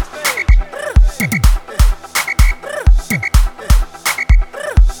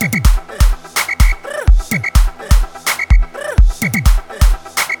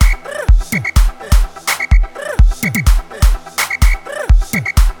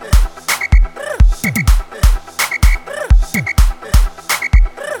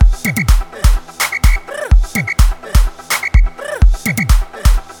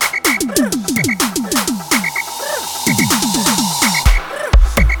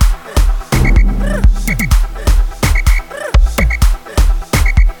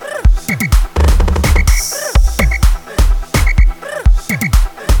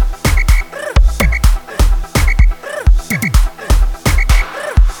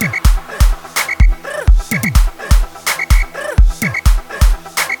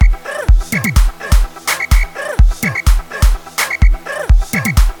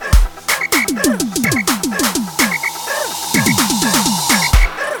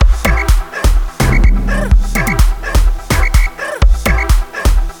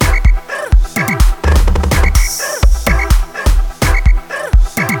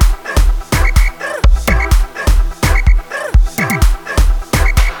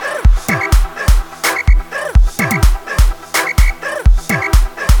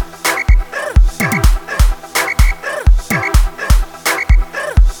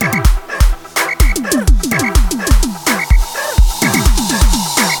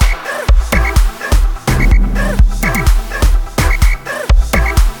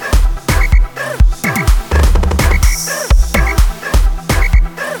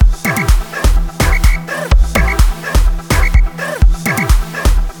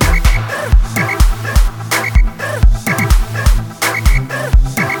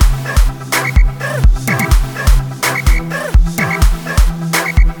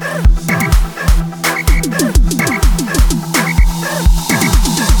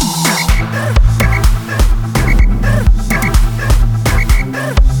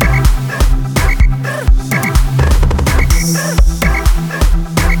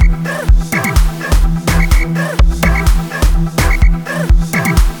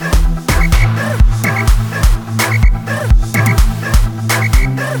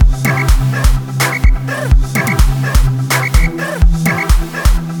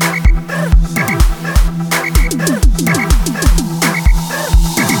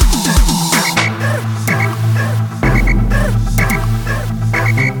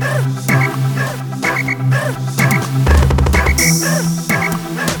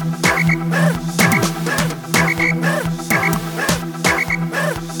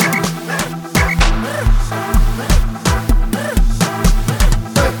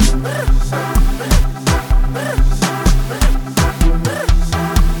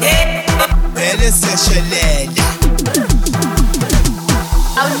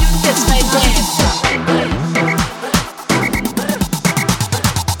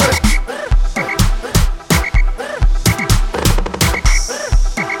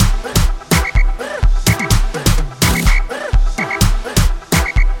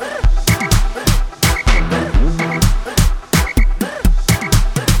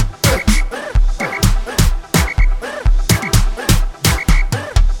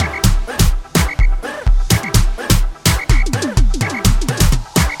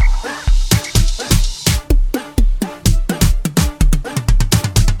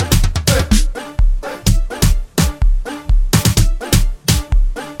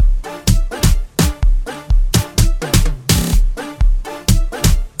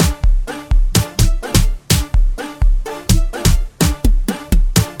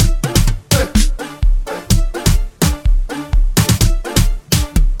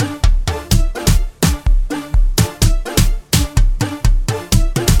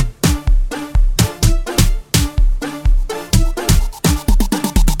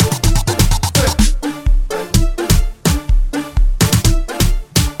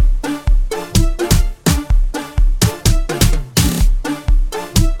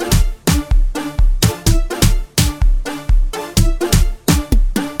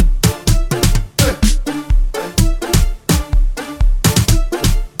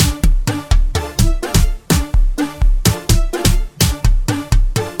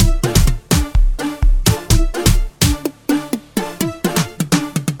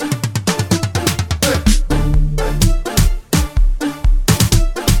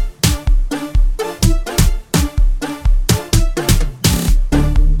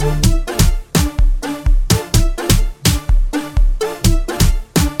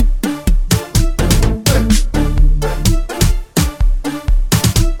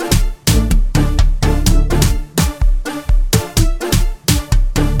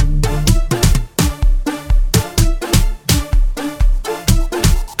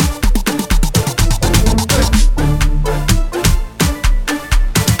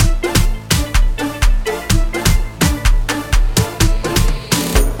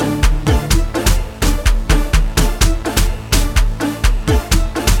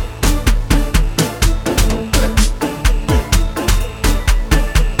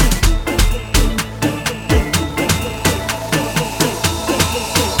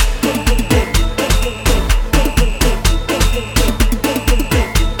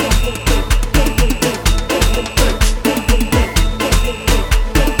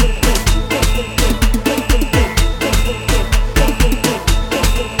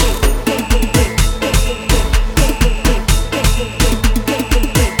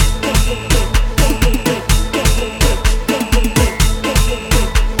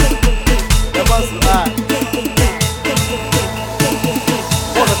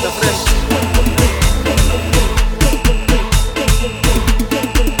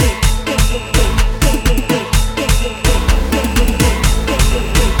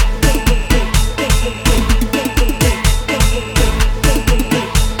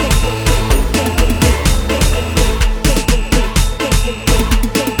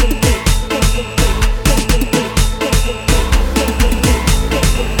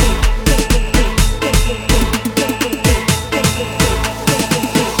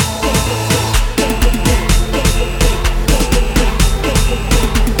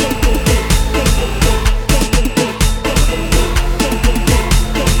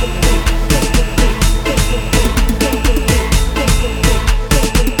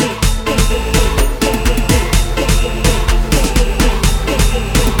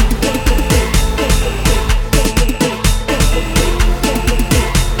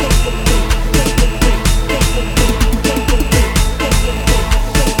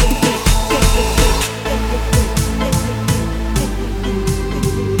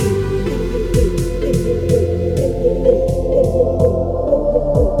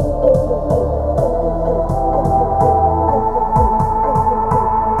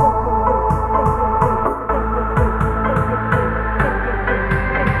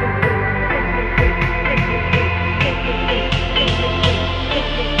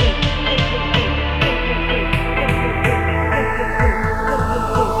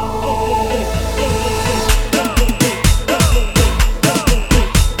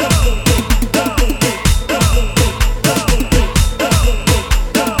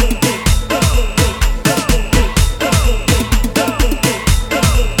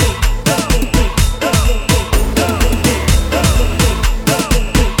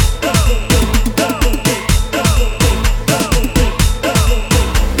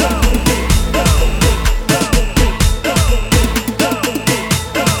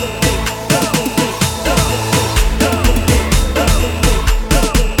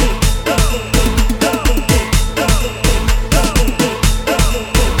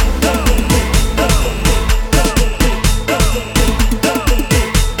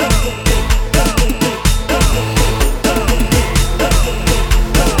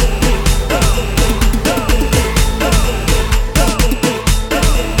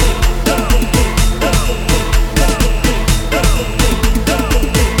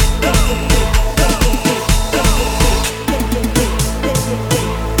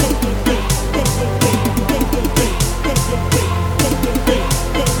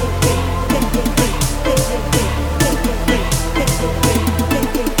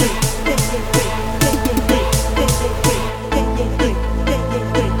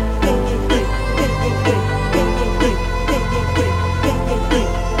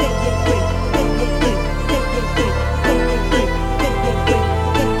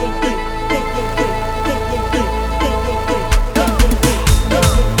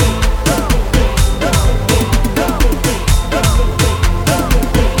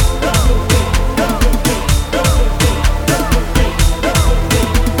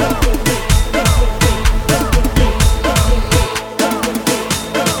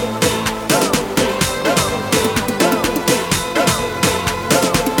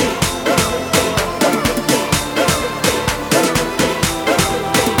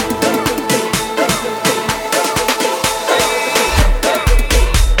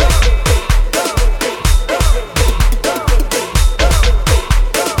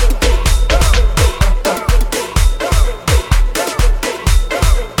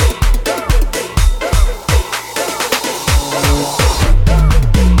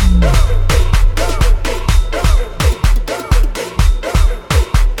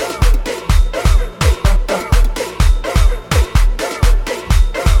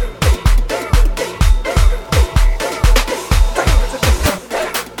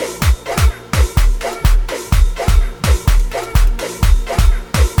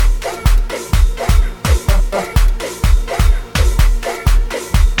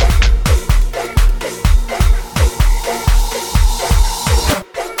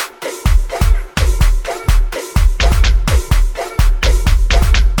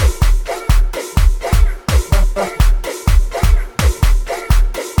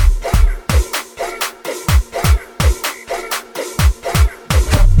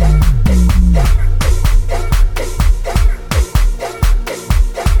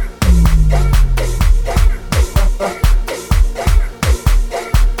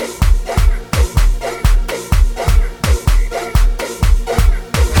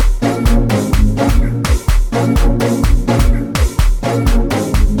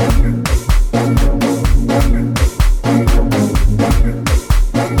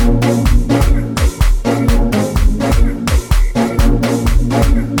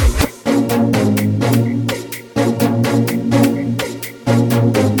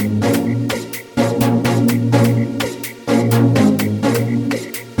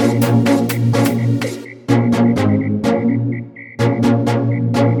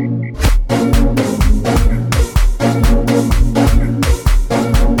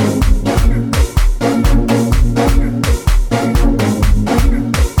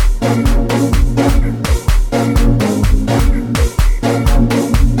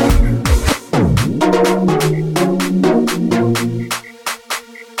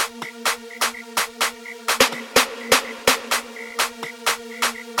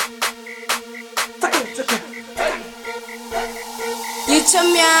 ci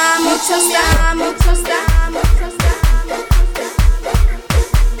amiamo, ci stiamo, ci stiamo.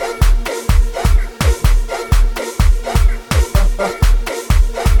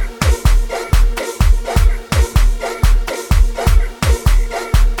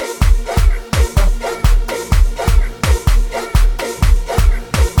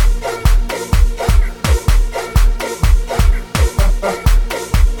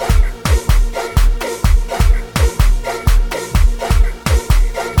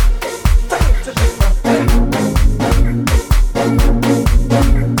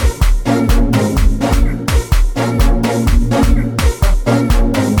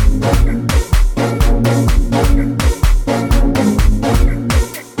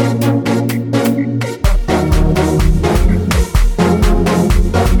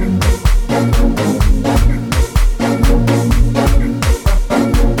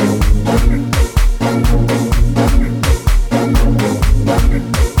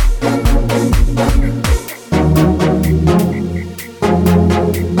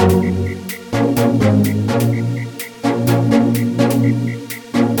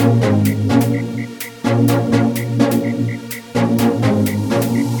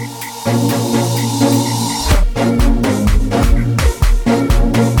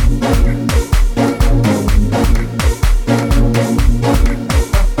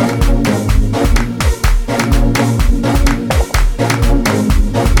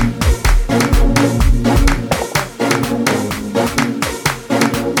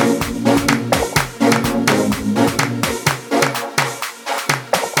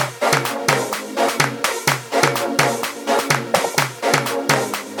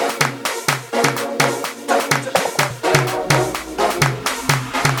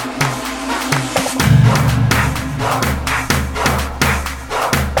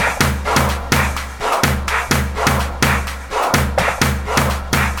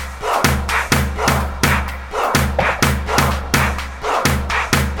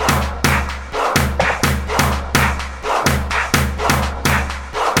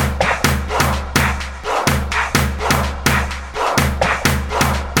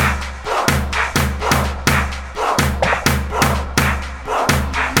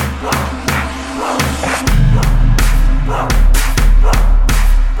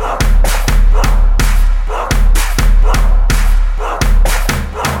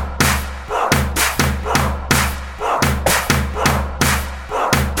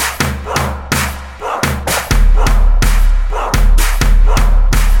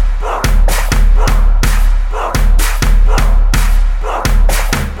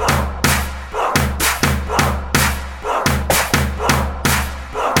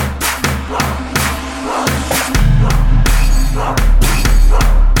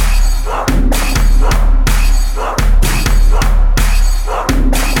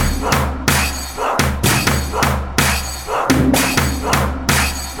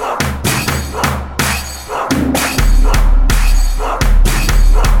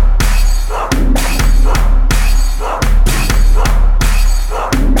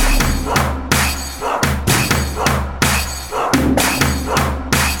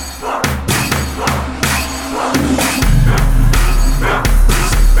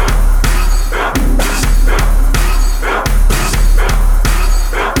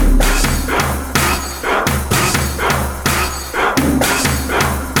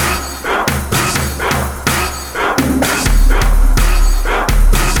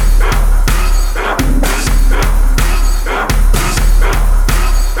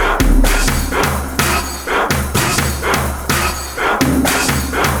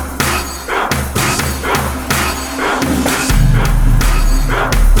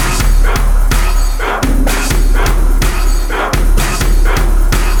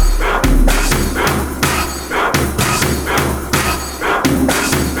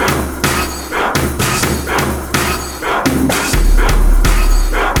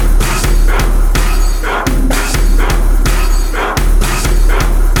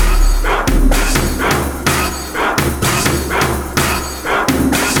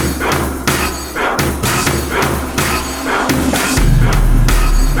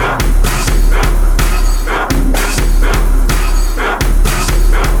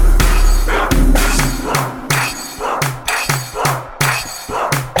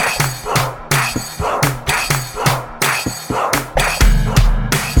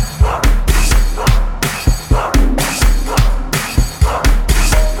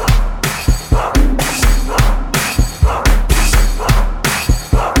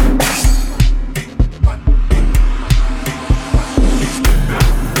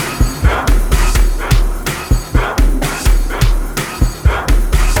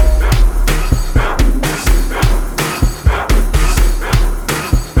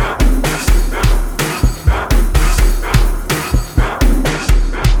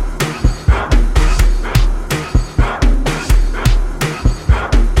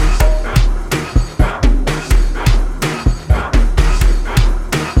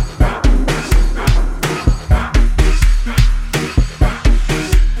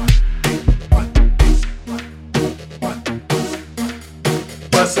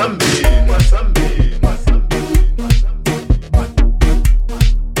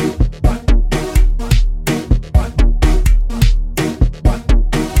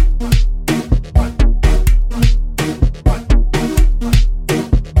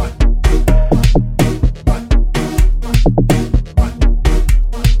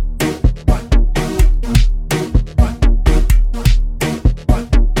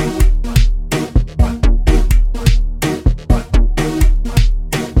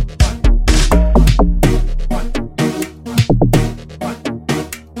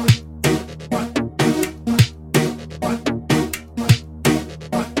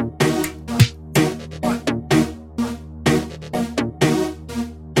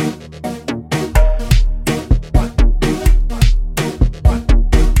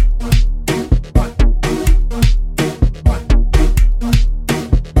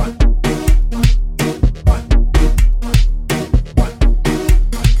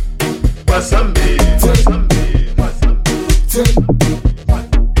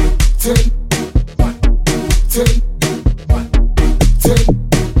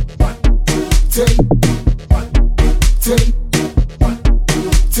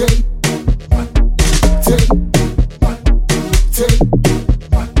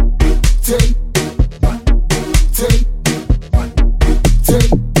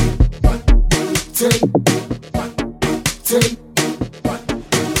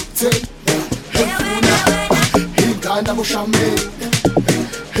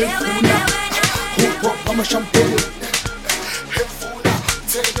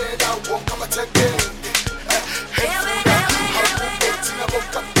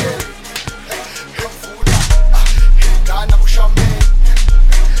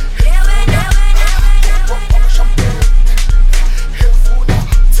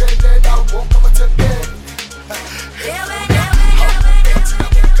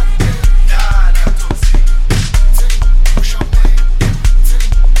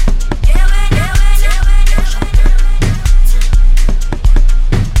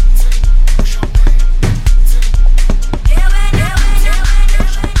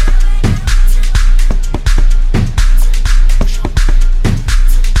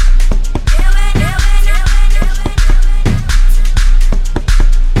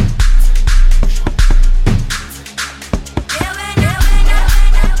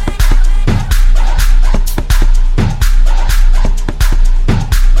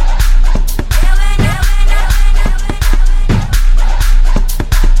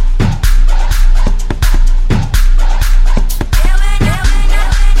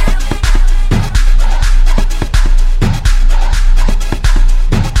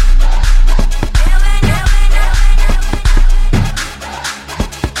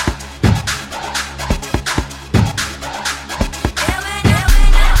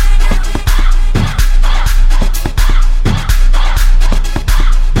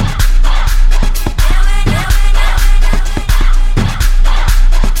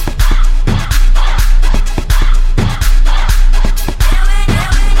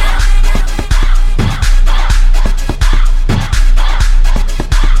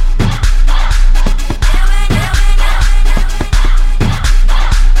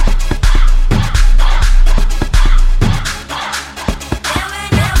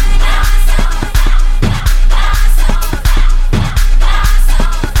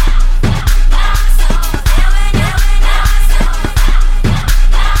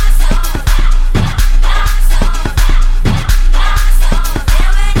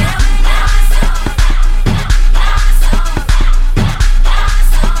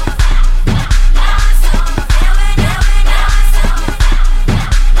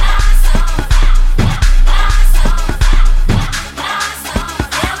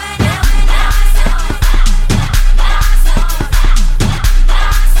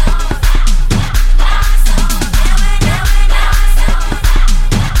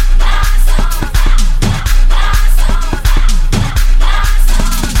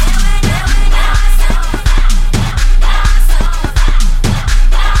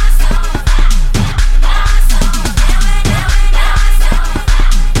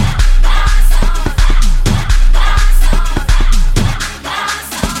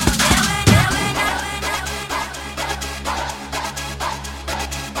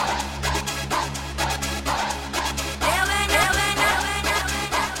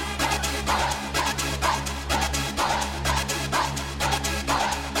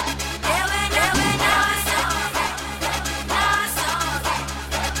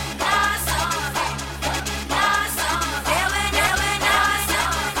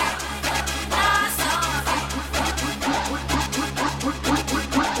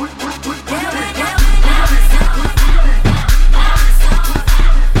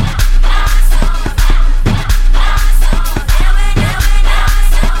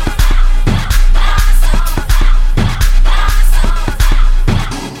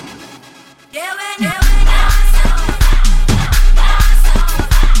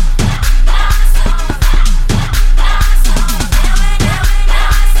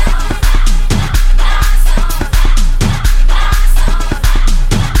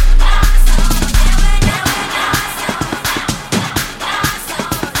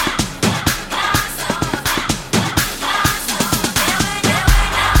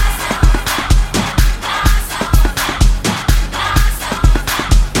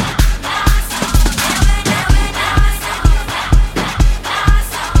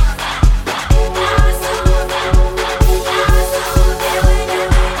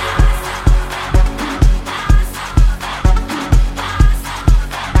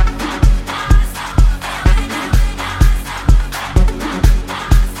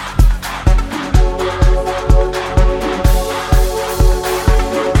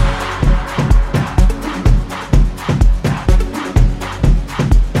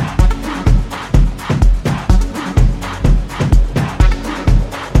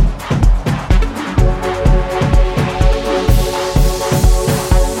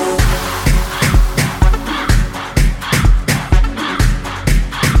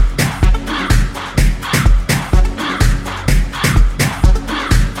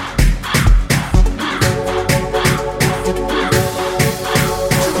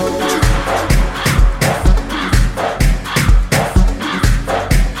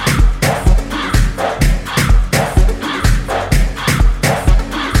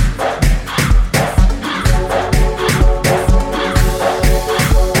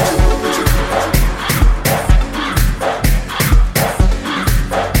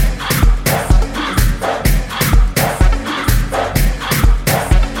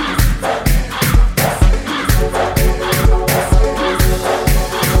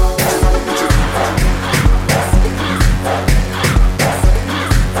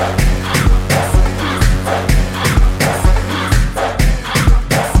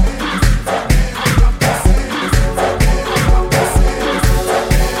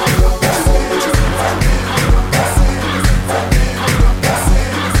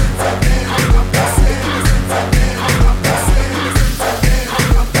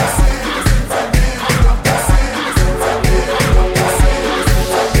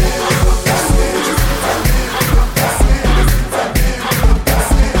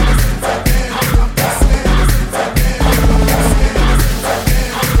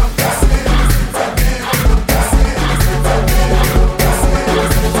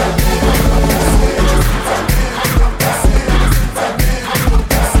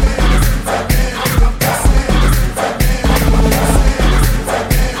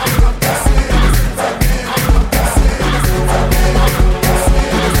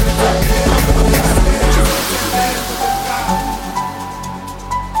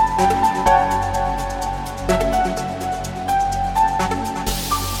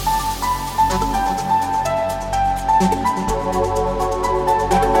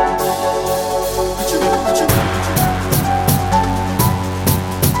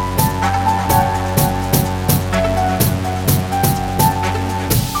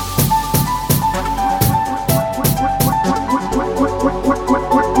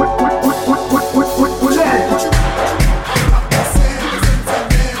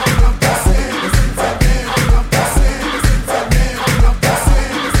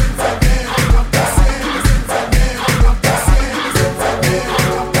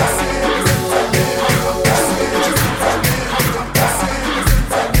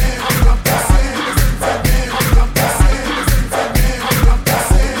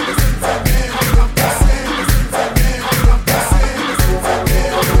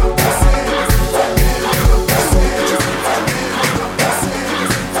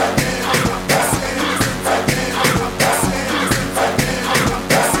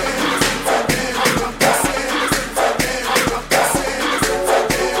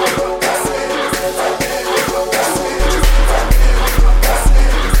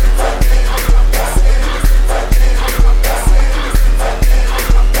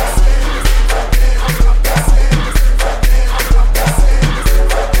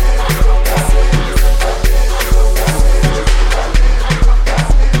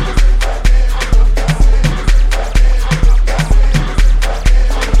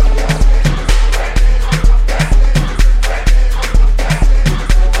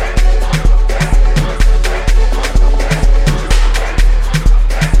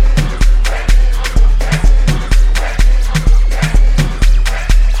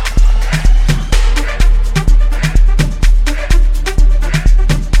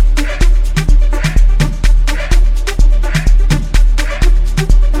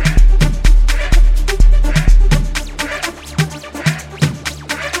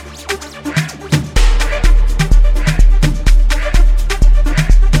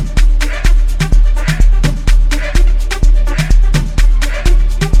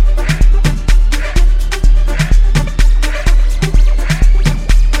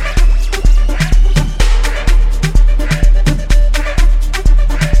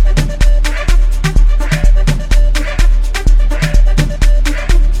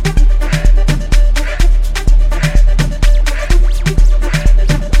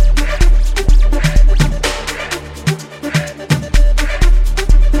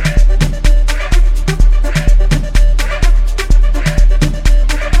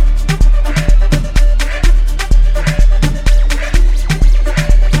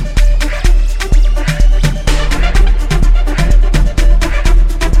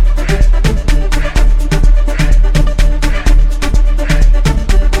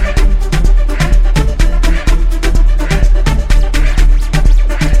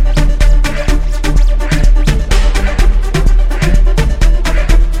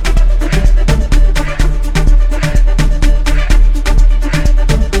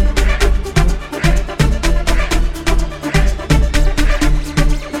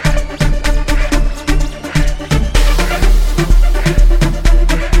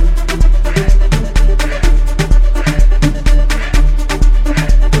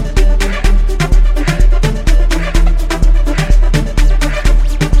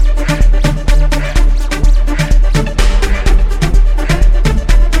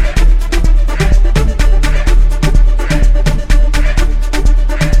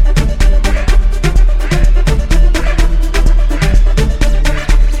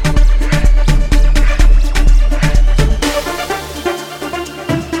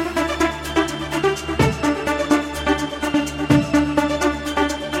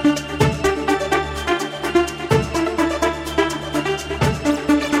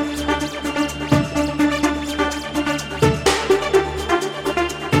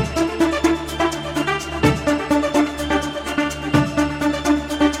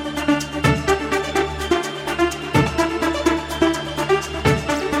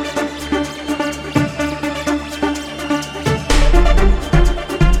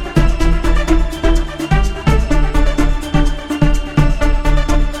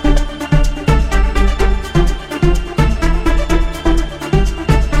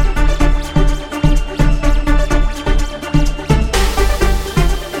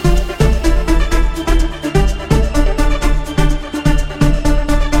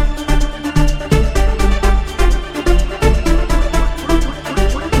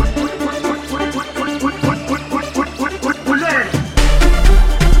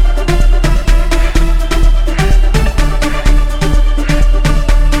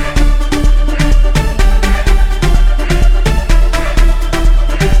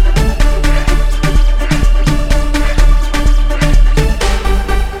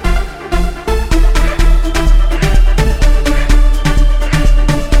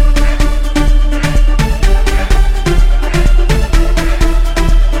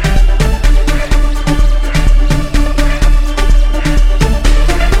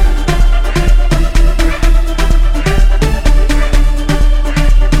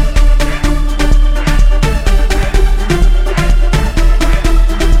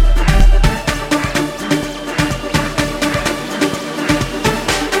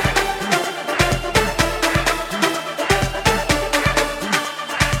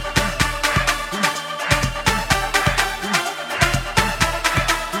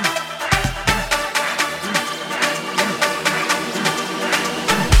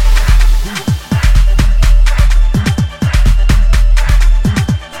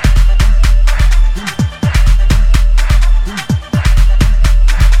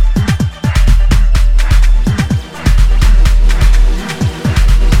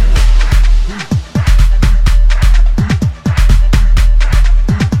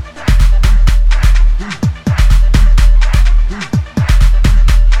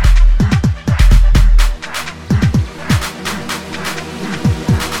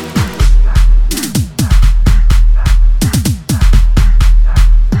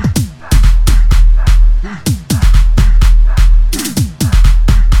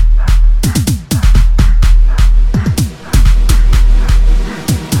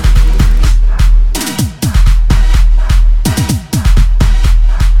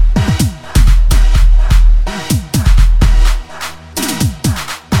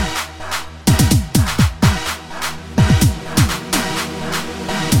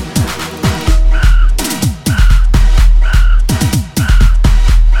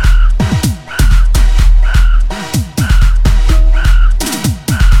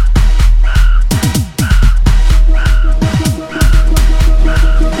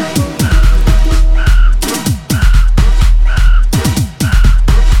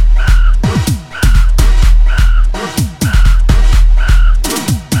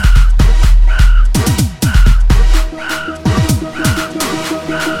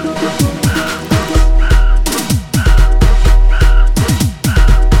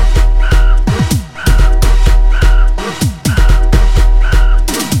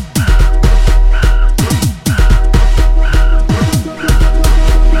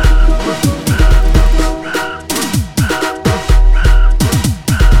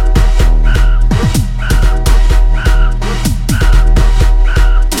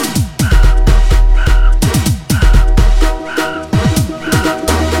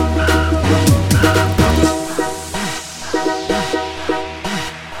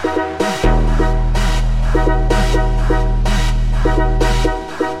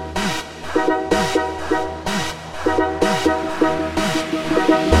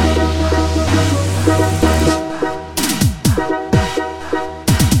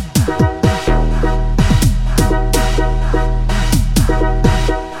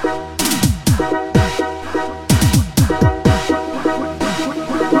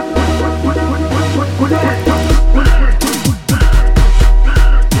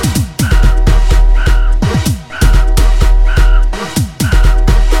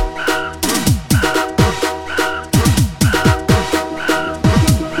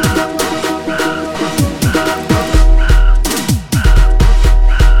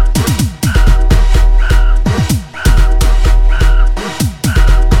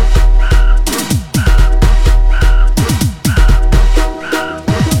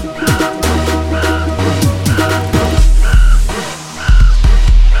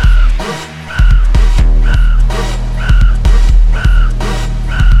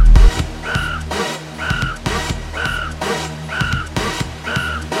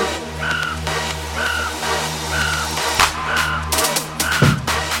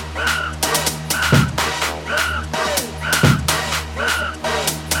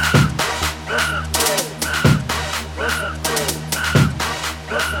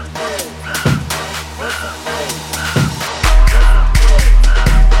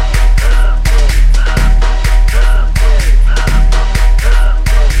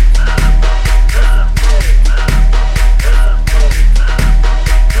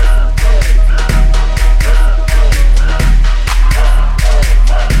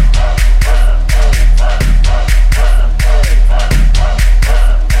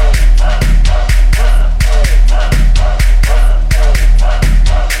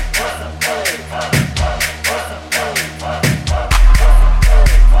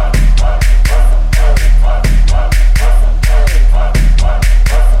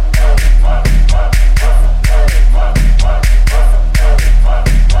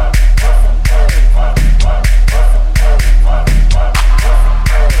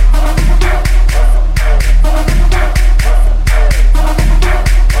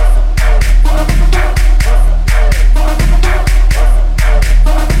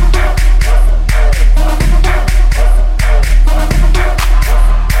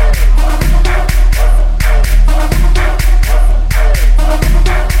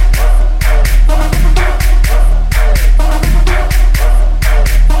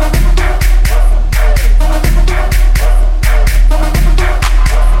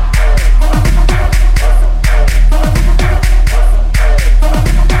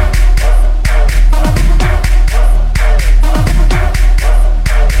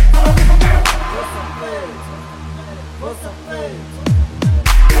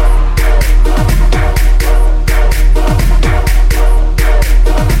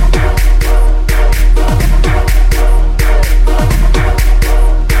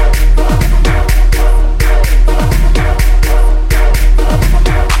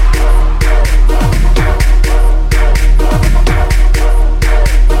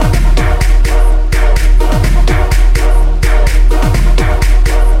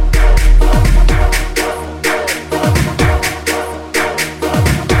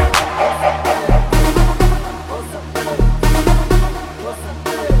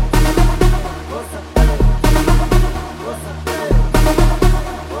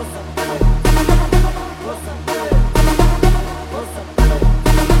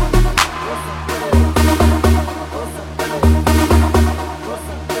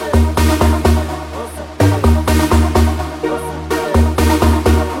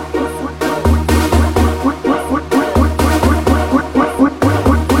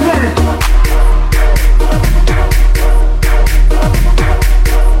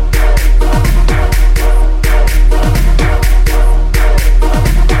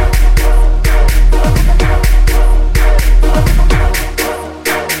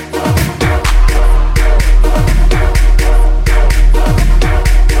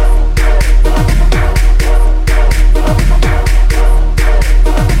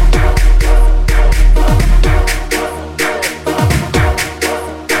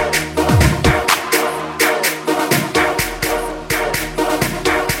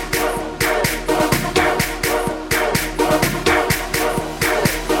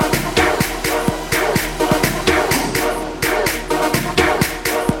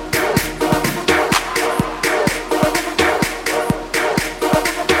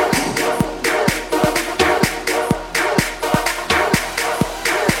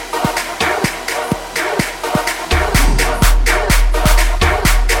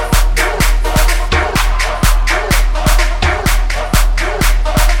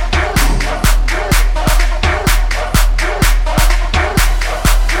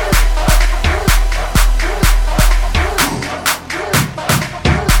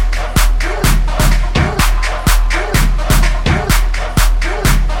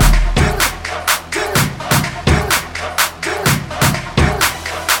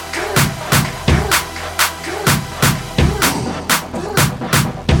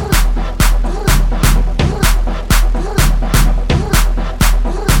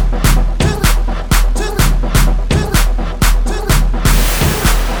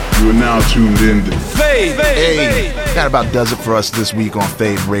 are now tuned in to Fade. Hey, that about does it for us this week on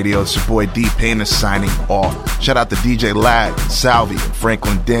Fade Radio. It's your boy D Painter signing off. Shout out to DJ Lag, Salvi, and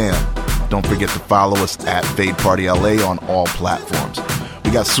Franklin Dam. Don't forget to follow us at Fade Party LA on all platforms.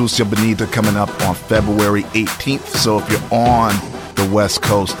 We got Sucia Bonita coming up on February 18th. So if you're on the West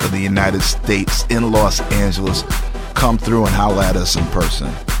Coast of the United States in Los Angeles, come through and holla at us in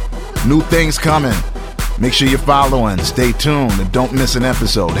person. New things coming. Make sure you're following, stay tuned, and don't miss an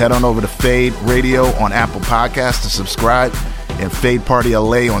episode. Head on over to Fade Radio on Apple Podcasts to subscribe, and Fade Party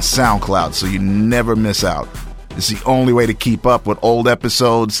LA on SoundCloud so you never miss out. It's the only way to keep up with old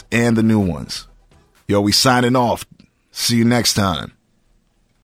episodes and the new ones. Yo, we signing off. See you next time.